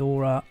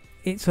 Pandora.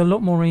 It's a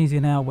lot more easier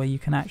now where you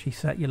can actually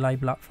set your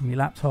label up from your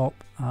laptop.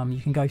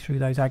 You can go through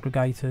those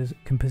aggregators,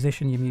 can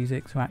position your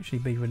music to actually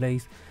be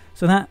released.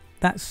 So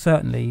that's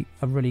certainly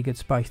a really good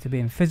space to be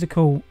in.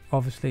 Physical,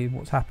 obviously,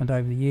 what's happened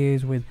over the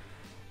years with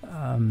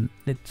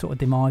the sort of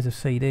demise of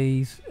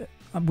CDs.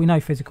 We know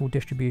physical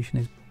distribution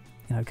is,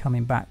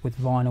 coming back with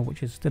vinyl,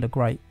 which is still a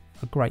great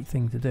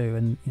thing to do,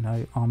 and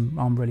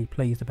I'm really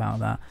pleased about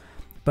that.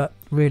 But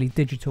really,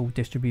 digital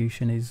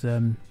distribution is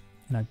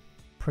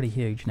pretty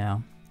huge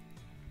now,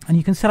 and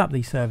you can set up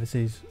these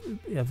services,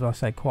 as I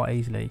say, quite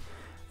easily,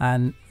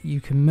 and you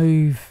can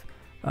move.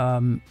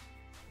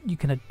 You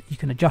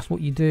can adjust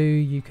what you do.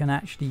 You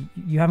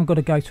haven't got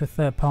to go to a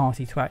third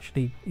party to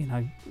actually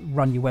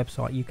run your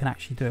website. You can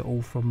actually do it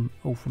all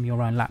from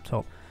your own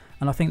laptop,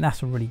 and I think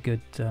that's a really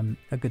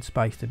good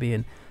space to be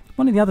in.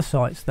 One of the other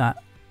sites that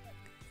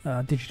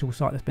digital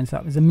site that's been set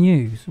up is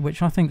Amuse,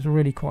 which I think is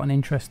really quite an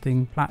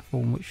interesting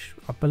platform, which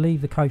I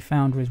believe the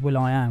co-founder is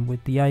Will.i.am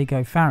with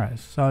Diego Fares.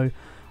 So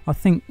I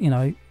think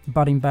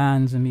budding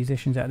bands and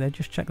musicians out there,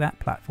 just check that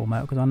platform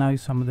out, because I know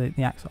some of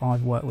the acts that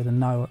I've worked with and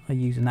know are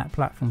using that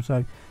platform.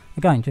 So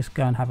again, just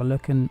go and have a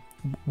look, and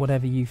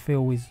whatever you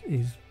feel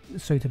is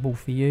suitable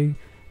for you,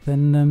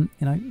 then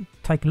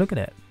take a look at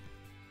it.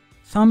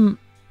 Some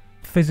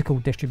physical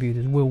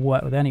distributors will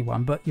work with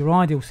anyone, but your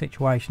ideal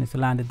situation is to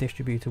land a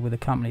distributor with a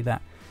company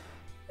that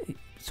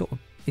sort of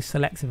is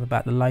selective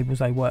about the labels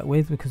they work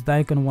with, because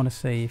they're going to want to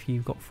see if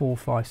you've got 4,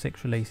 5,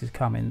 6 releases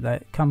coming.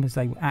 The companies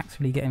they will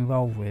actively get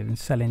involved with in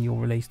selling your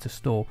release to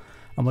store,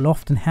 and will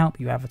often help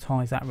you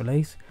advertise that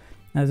release.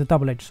 Now, there's a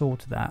double-edged sword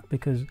to that,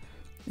 because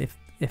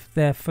if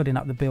they're footing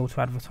up the bill to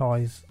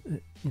advertise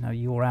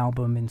your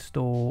album in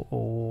store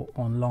or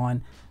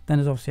online, then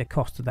there's obviously a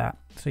cost to that.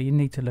 So you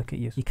need to look at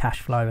your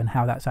cash flow and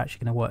how that's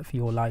actually going to work for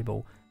your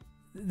label.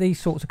 These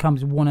sorts of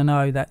companies want to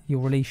know that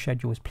your release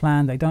schedule is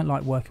planned. They don't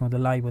like working with a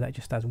label that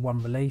just has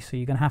one release, so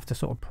you're going to have to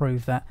sort of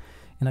prove that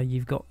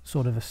you've got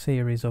sort of a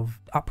series of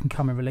up and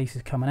coming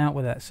releases coming out,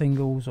 whether that's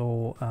singles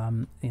or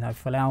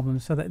full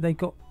albums, so that they've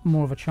got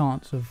more of a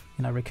chance of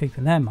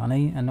recouping their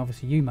money, and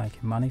obviously you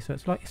making money. So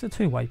it's a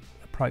two-way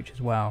approach as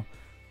well.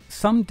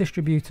 Some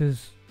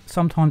distributors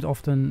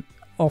often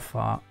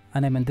offer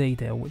an M&D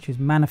deal, which is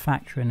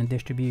manufacturing and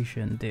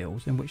distribution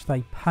deals, in which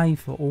they pay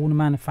for all the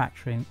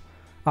manufacturing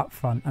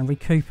upfront and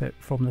recoup it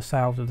from the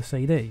sales of the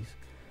CDs.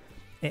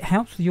 It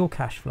helps with your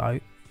cash flow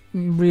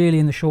really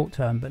in the short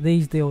term, but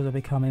these deals are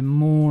becoming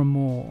more and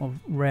more of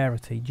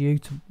rarity due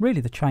to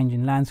really the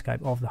changing landscape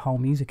of the whole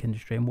music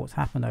industry and what's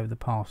happened over the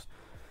past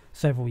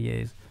several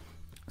years.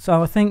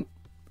 So I think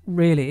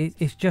really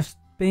it's just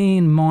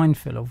being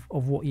mindful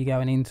of what you're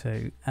going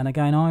into. And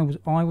again, I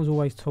was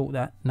always taught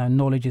that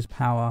knowledge is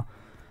power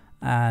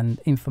and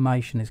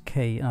information is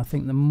key, and I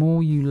think the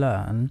more you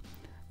learn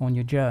on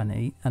your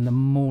journey and the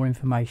more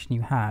information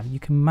you have, you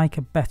can make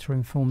a better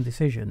informed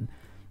decision.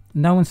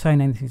 No one's saying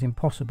anything's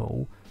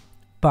impossible,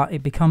 but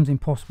it becomes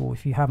impossible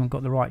if you haven't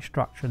got the right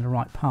structure and the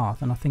right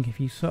path. And I think if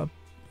you sort of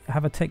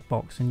have a tick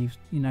box and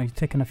you've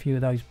taken a few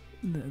of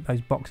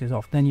those boxes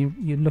off, then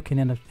you're looking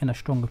in a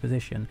stronger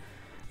position.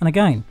 And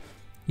again,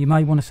 you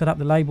may want to set up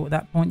the label at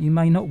that point, you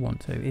may not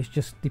want to. It's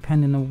just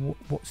depending on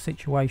what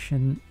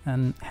situation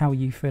and how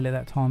you feel at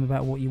that time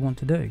about what you want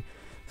to do.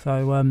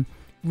 So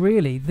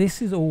really,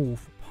 this is all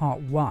for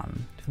part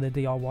 1 for the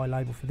DIY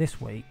label for this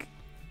week,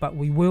 but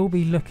we will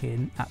be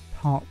looking at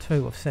part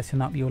 2 of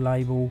setting up your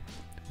label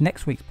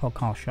next week's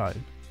podcast show.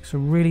 So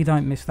really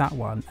don't miss that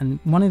one. And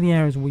one of the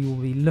areas we will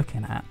be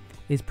looking at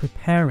is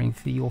preparing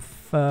for your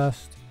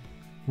first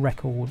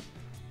record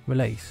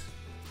release.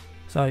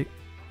 So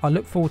I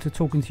look forward to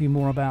talking to you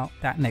more about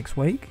that next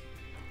week.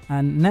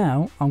 And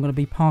now I'm going to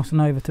be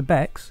passing over to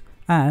Bex,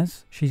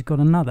 as she's got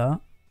another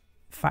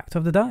fact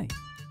of the day.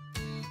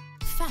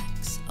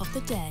 Facts of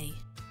the day.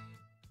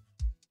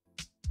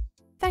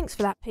 Thanks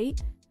for that,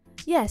 Pete.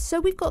 Yes, so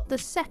we've got the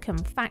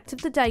second fact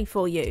of the day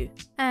for you.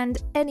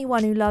 And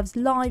anyone who loves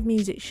live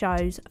music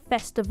shows,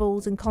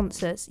 festivals and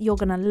concerts, you're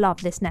going to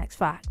love this next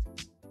fact.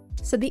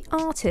 So the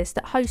artist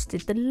that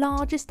hosted the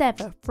largest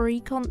ever free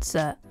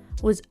concert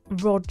was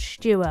Rod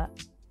Stewart.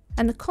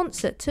 And the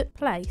concert took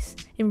place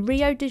in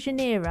Rio de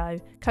Janeiro,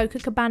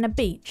 Copacabana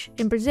Beach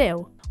in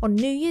Brazil on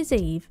New Year's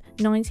Eve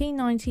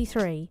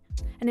 1993.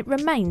 And it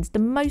remains the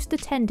most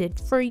attended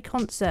free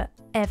concert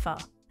ever.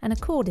 And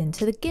according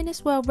to the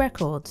Guinness World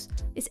Records,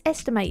 it's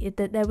estimated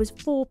that there was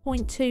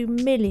 4.2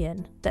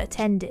 million that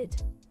attended.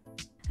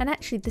 And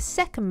actually the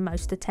second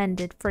most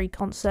attended free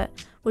concert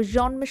was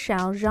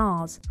Jean-Michel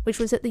Jarre's, which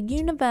was at the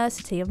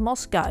University of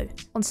Moscow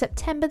on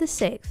September the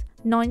 6th,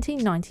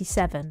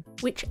 1997,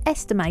 which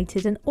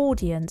estimated an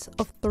audience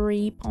of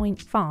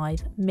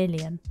 3.5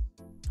 million.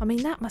 I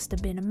mean, that must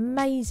have been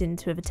amazing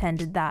to have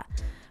attended that.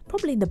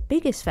 probably the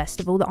biggest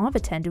festival that I've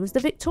attended was the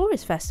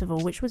Victorious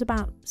Festival, which was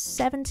about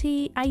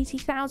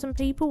 80,000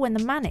 people when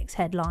the Manics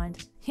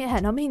headlined. Yeah,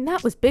 and I mean,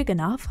 that was big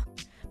enough.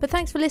 But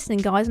thanks for listening,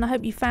 guys, and I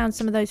hope you found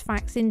some of those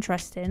facts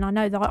interesting. I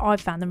know that I've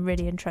found them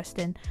really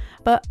interesting.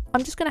 But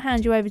I'm just going to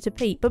hand you over to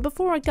Pete. But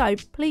before I go,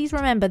 please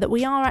remember that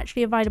we are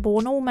actually available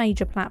on all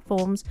major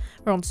platforms.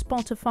 We're on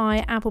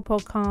Spotify, Apple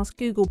Podcasts,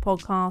 Google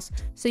Podcasts,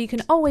 so you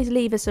can always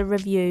leave us a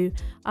review,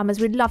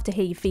 as we'd love to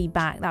hear your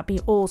feedback. That'd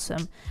be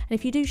awesome. And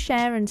if you do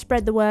share and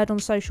spread the word on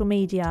social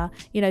media,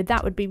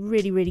 that would be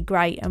really, really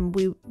great, and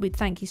we'd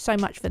thank you so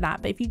much for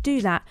that. But if you do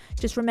that,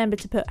 just remember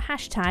to put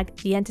hashtag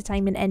the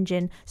entertainment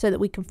engine so that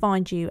we can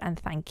find you, and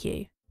thank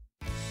you.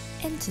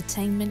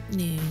 Entertainment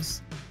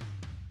news.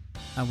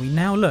 And we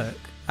now look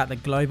at the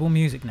global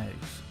music news.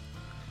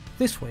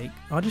 This week,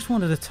 I just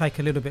wanted to take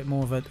a little bit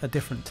more of a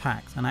different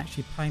tack and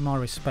actually pay my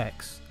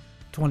respects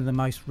to one of the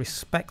most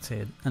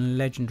respected and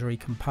legendary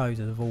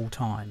composers of all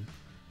time,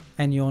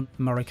 Ennio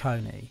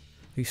Morricone,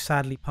 who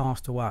sadly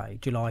passed away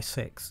July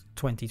 6,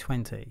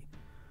 2020.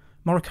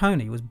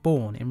 Morricone was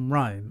born in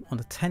Rome on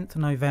the 10th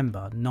of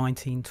November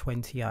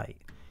 1928.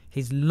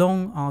 His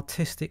long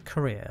artistic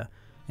career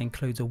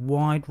includes a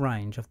wide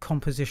range of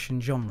composition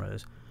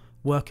genres,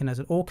 working as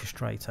an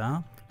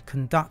orchestrator,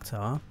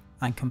 conductor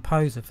and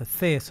composer for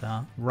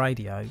theatre,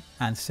 radio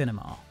and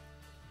cinema.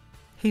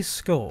 His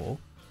score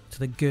to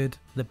The Good,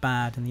 the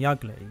Bad and the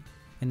Ugly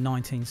in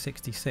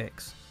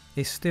 1966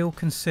 is still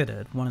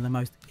considered one of the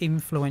most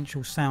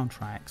influential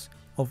soundtracks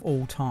of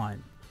all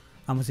time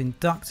and was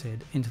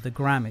inducted into the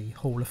Grammy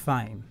Hall of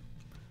Fame.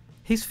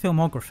 His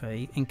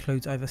filmography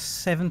includes over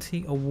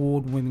 70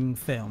 award-winning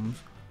films,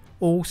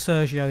 all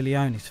Sergio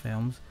Leone's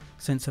films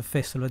since A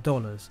Fistful of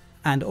Dollars,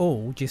 and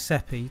all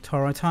Giuseppe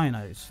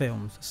Torrentino's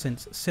films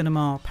since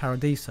Cinema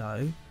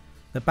Paradiso,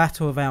 The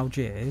Battle of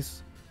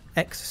Algiers,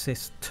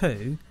 Exorcist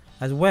II,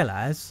 as well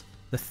as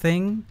The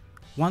Thing,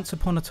 Once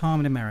Upon a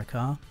Time in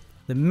America,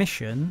 The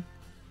Mission,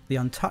 The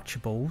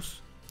Untouchables,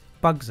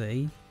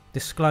 Bugsy,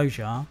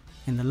 Disclosure,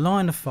 In the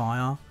Line of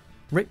Fire,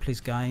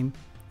 Ripley's Game,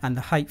 and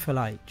The Hateful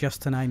Eight,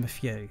 just to name a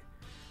few.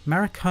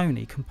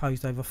 Morricone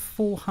composed over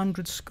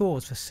 400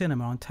 scores for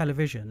cinema and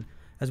television,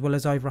 as well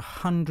as over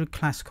 100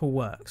 classical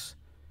works.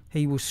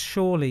 He will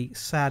surely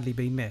sadly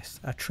be missed,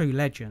 a true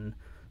legend.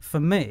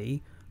 For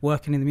me,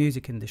 working in the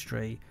music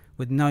industry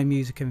with no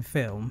music in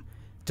film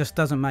just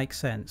doesn't make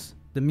sense.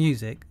 The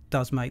music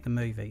does make the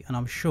movie, and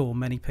I'm sure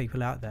many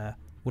people out there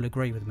will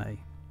agree with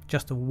me.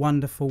 Just a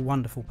wonderful,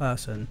 wonderful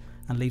person,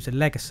 and leaves a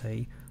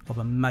legacy of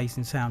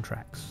amazing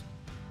soundtracks.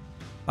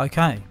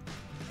 Okay,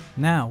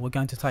 now we're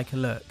going to take a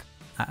look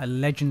at a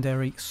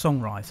legendary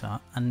songwriter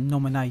and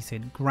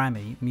nominated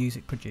Grammy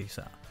music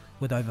producer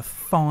with over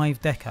 5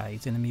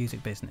 decades in the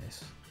music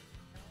business,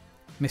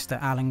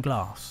 Mr. Alan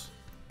Glass.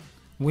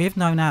 We've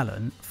known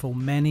Alan for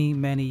many,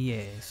 many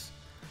years,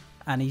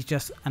 and he's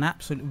just an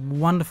absolutely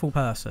wonderful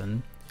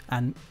person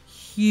and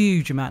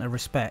huge amount of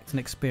respect and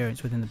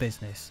experience within the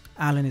business.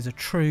 Alan is a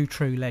true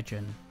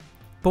legend.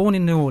 Born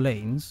in New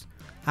Orleans,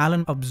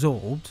 Alan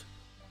absorbed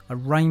a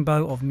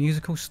rainbow of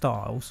musical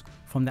styles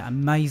from that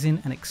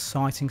amazing and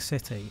exciting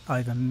city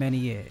over many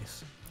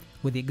years,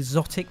 with the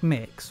exotic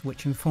mix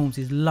which informs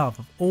his love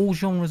of all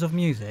genres of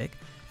music,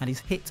 and his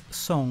hit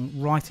song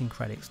writing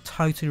credits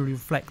totally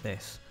reflect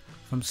this,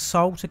 from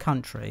soul to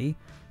country,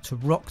 to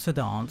rock to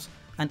dance,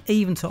 and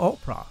even to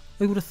opera.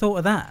 Who would have thought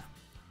of that?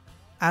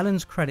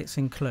 Alan's credits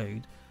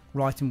include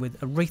writing with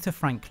Aretha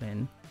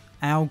Franklin,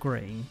 Al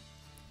Green,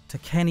 to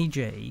Kenny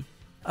G,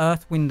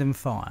 Earth, Wind and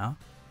Fire,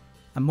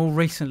 and more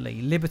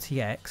recently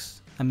Liberty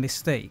X and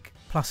Mystique,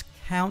 plus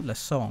countless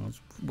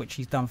songs which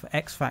he's done for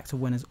X Factor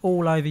winners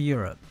all over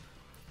Europe.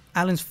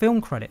 Alan's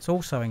film credits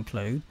also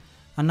include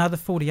Another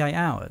 48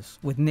 Hours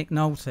with Nick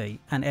Nolte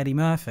and Eddie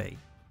Murphy,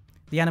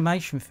 the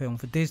animation film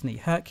for Disney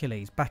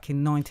Hercules back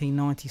in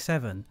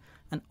 1997,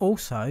 and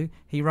also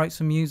he wrote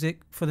some music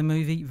for the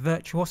movie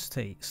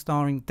Virtuosity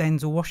starring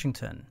Denzel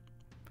Washington.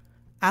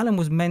 Alan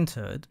was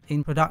mentored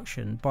in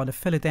production by the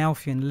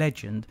Philadelphian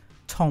legend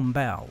Tom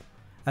Bell,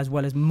 as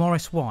well as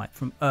Maurice White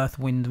from Earth,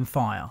 Wind and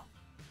Fire.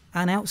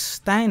 An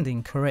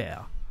outstanding career,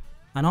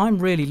 and I'm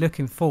really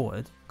looking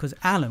forward because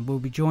Alan will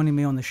be joining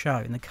me on the show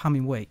in the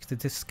coming weeks to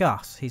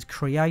discuss his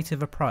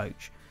creative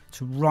approach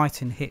to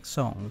writing hit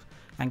songs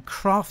and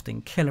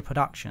crafting killer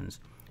productions.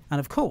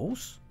 And of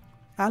course,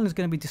 Alan's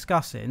going to be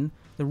discussing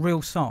the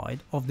real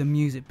side of the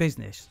music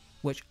business,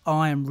 which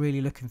I am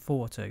really looking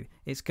forward to.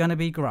 It's going to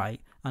be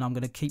great, and I'm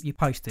going to keep you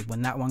posted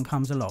when that one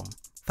comes along.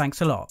 Thanks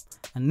a lot.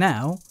 And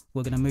now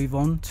we're going to move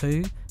on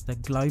to the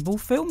global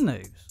film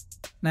news.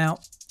 Now,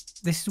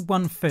 this is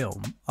one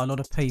film a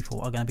lot of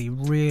people are going to be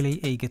really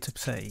eager to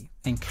see,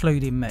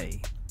 including me.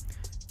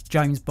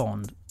 James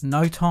Bond,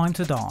 No Time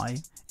to Die,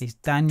 is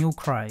Daniel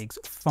Craig's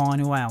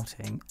final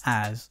outing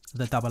as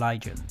the double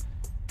agent.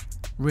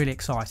 Really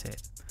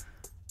excited.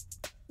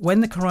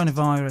 When the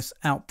coronavirus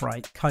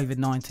outbreak,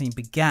 COVID-19,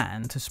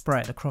 began to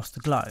spread across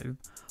the globe,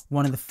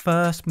 one of the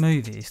first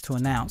movies to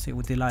announce it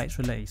would delay its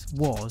release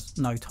was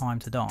No Time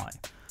to Die.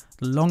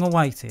 the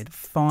long-awaited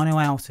final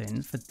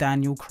outing for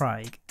Daniel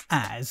Craig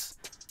as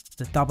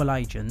the double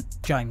agent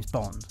James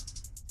Bond.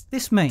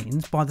 This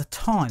means by the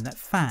time that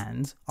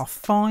fans are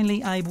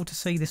finally able to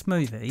see this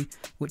movie,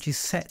 which is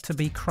set to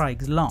be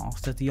Craig's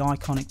last as the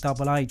iconic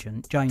double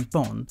agent James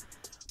Bond,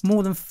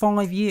 more than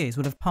 5 years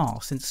would have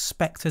passed since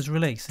Spectre's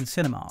release in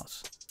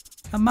cinemas.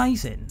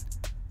 Amazing!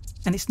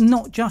 And it's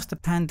not just the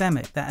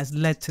pandemic that has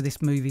led to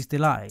this movie's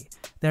delay.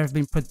 There have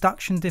been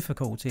production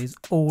difficulties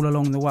all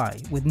along the way,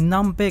 with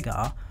none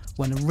bigger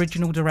when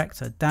original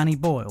director Danny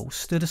Boyle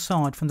stood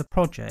aside from the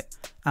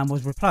project and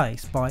was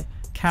replaced by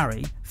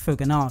Cary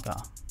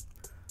Fukunaga.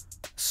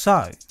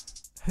 So,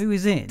 who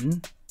is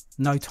in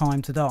No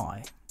Time to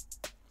Die?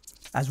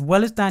 As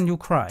well as Daniel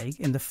Craig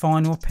in the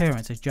final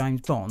appearance as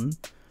James Bond,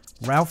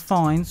 Ralph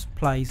Fiennes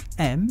plays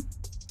M,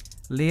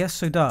 Lea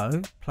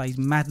Seydoux plays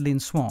Madeline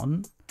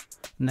Swan,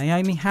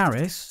 Naomi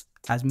Harris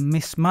as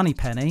Miss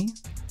Moneypenny,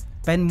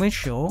 Ben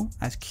Whishaw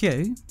as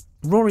Q,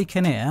 Rory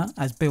Kinnear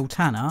as Bill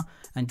Tanner,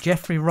 and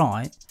Jeffrey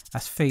Wright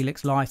as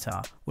Felix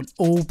Leiter will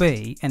all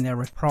be in their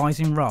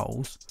reprising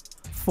roles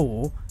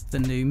for the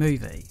new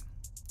movie.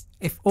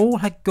 If all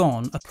had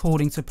gone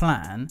according to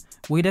plan,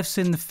 we'd have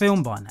seen the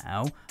film by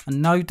now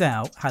and no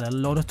doubt had a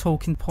lot of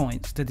talking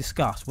points to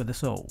discuss with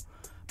us all.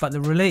 But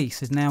the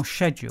release is now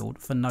scheduled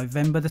for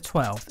November the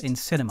 12th in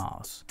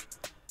cinemas.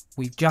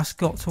 We've just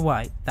got to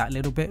wait that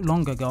little bit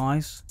longer,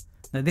 guys.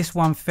 Now this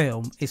one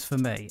film is for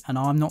me and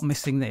I'm not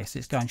missing this.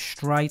 It's going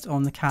straight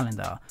on the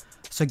calendar.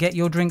 So get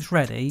your drinks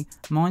ready,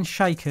 mine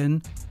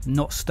shaken,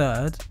 not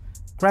stirred.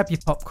 Grab your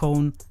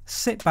popcorn,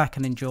 sit back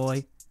and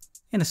enjoy,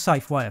 in a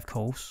safe way of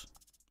course.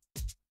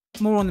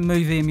 More on the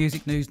movie and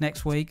music news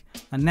next week,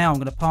 and now I'm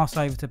going to pass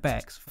over to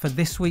Bex for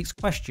this week's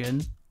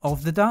question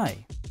of the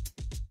day.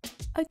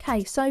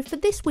 Okay, so for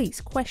this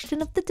week's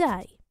question of the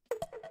day,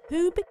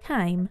 who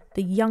became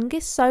the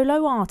youngest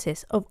solo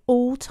artist of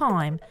all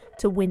time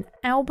to win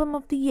Album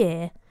of the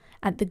Year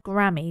at the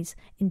Grammys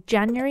in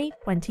January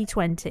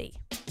 2020?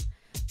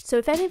 So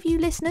if any of you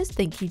listeners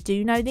think you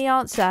do know the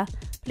answer,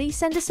 please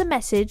send us a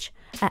message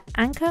at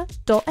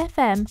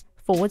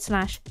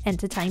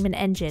anchor.fm/entertainment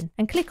engine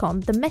and click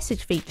on the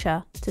message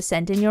feature to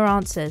send in your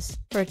answers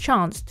for a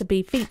chance to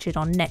be featured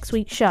on next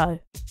week's show.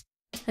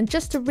 And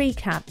just to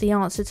recap the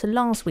answer to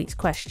last week's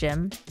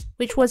question,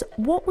 which was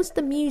what was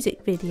the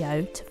music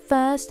video to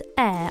first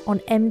air on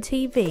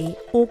MTV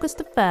August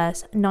the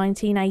 1st,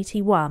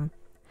 1981?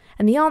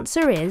 And the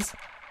answer is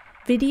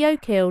Video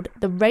Killed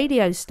the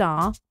Radio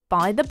Star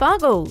by the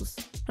Buggles.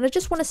 And I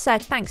just want to say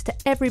thanks to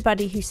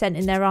everybody who sent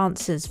in their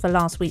answers for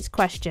last week's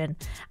question.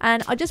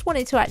 And I just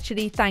wanted to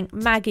actually thank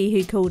Maggie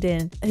who called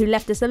in, who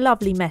left us a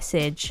lovely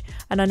message.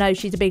 And I know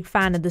she's a big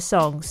fan of the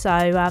song.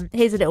 So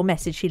here's a little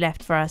message she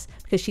left for us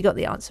because she got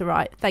the answer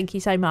right. Thank you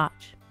so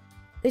much.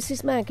 This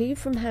is Maggie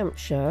from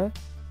Hampshire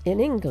in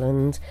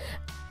England.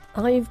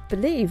 I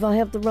believe I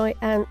have the right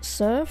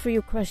answer for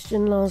your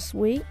question last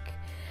week.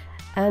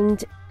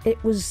 And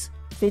it was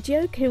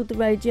Video Killed the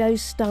Radio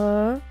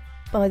Star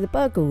by the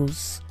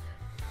Buggles.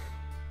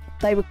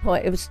 They were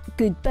quite a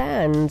good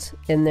band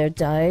in their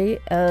day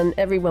and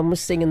everyone was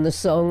singing the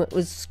song. It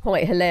was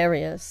quite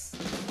hilarious.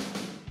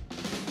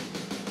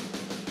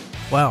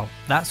 Well,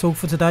 that's all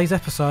for today's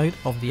episode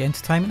of The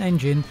Entertainment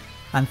Engine,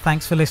 and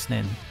thanks for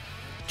listening.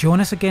 Join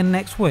us again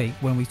next week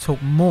when we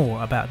talk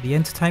more about the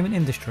entertainment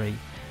industry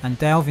and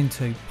delve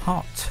into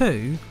part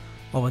 2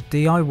 of a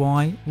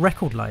DIY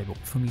record label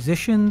for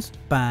musicians,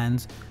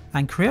 bands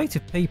and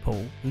creative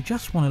people who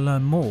just want to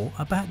learn more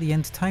about the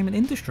entertainment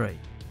industry.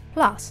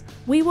 Plus,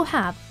 we will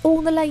have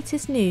all the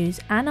latest news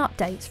and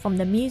updates from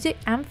the music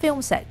and film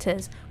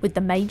sectors with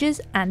the majors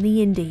and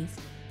the indies.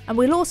 And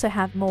we'll also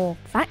have more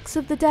facts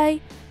of the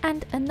day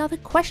and another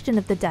question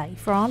of the day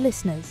for our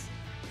listeners.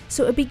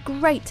 So it would be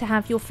great to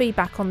have your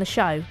feedback on the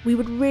show. We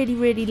would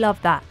really love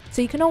that.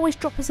 So you can always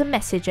drop us a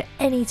message at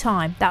any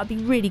time. That would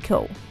be really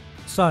cool.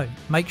 So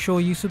make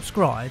sure you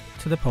subscribe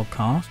to the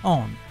podcast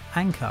on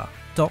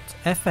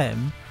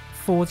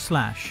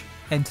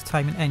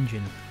anchor.fm/entertainment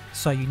engine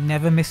so you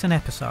never miss an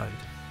episode.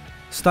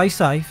 Stay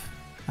safe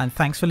and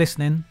thanks for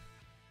listening.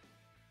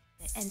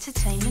 The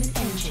Entertainment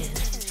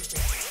Engine.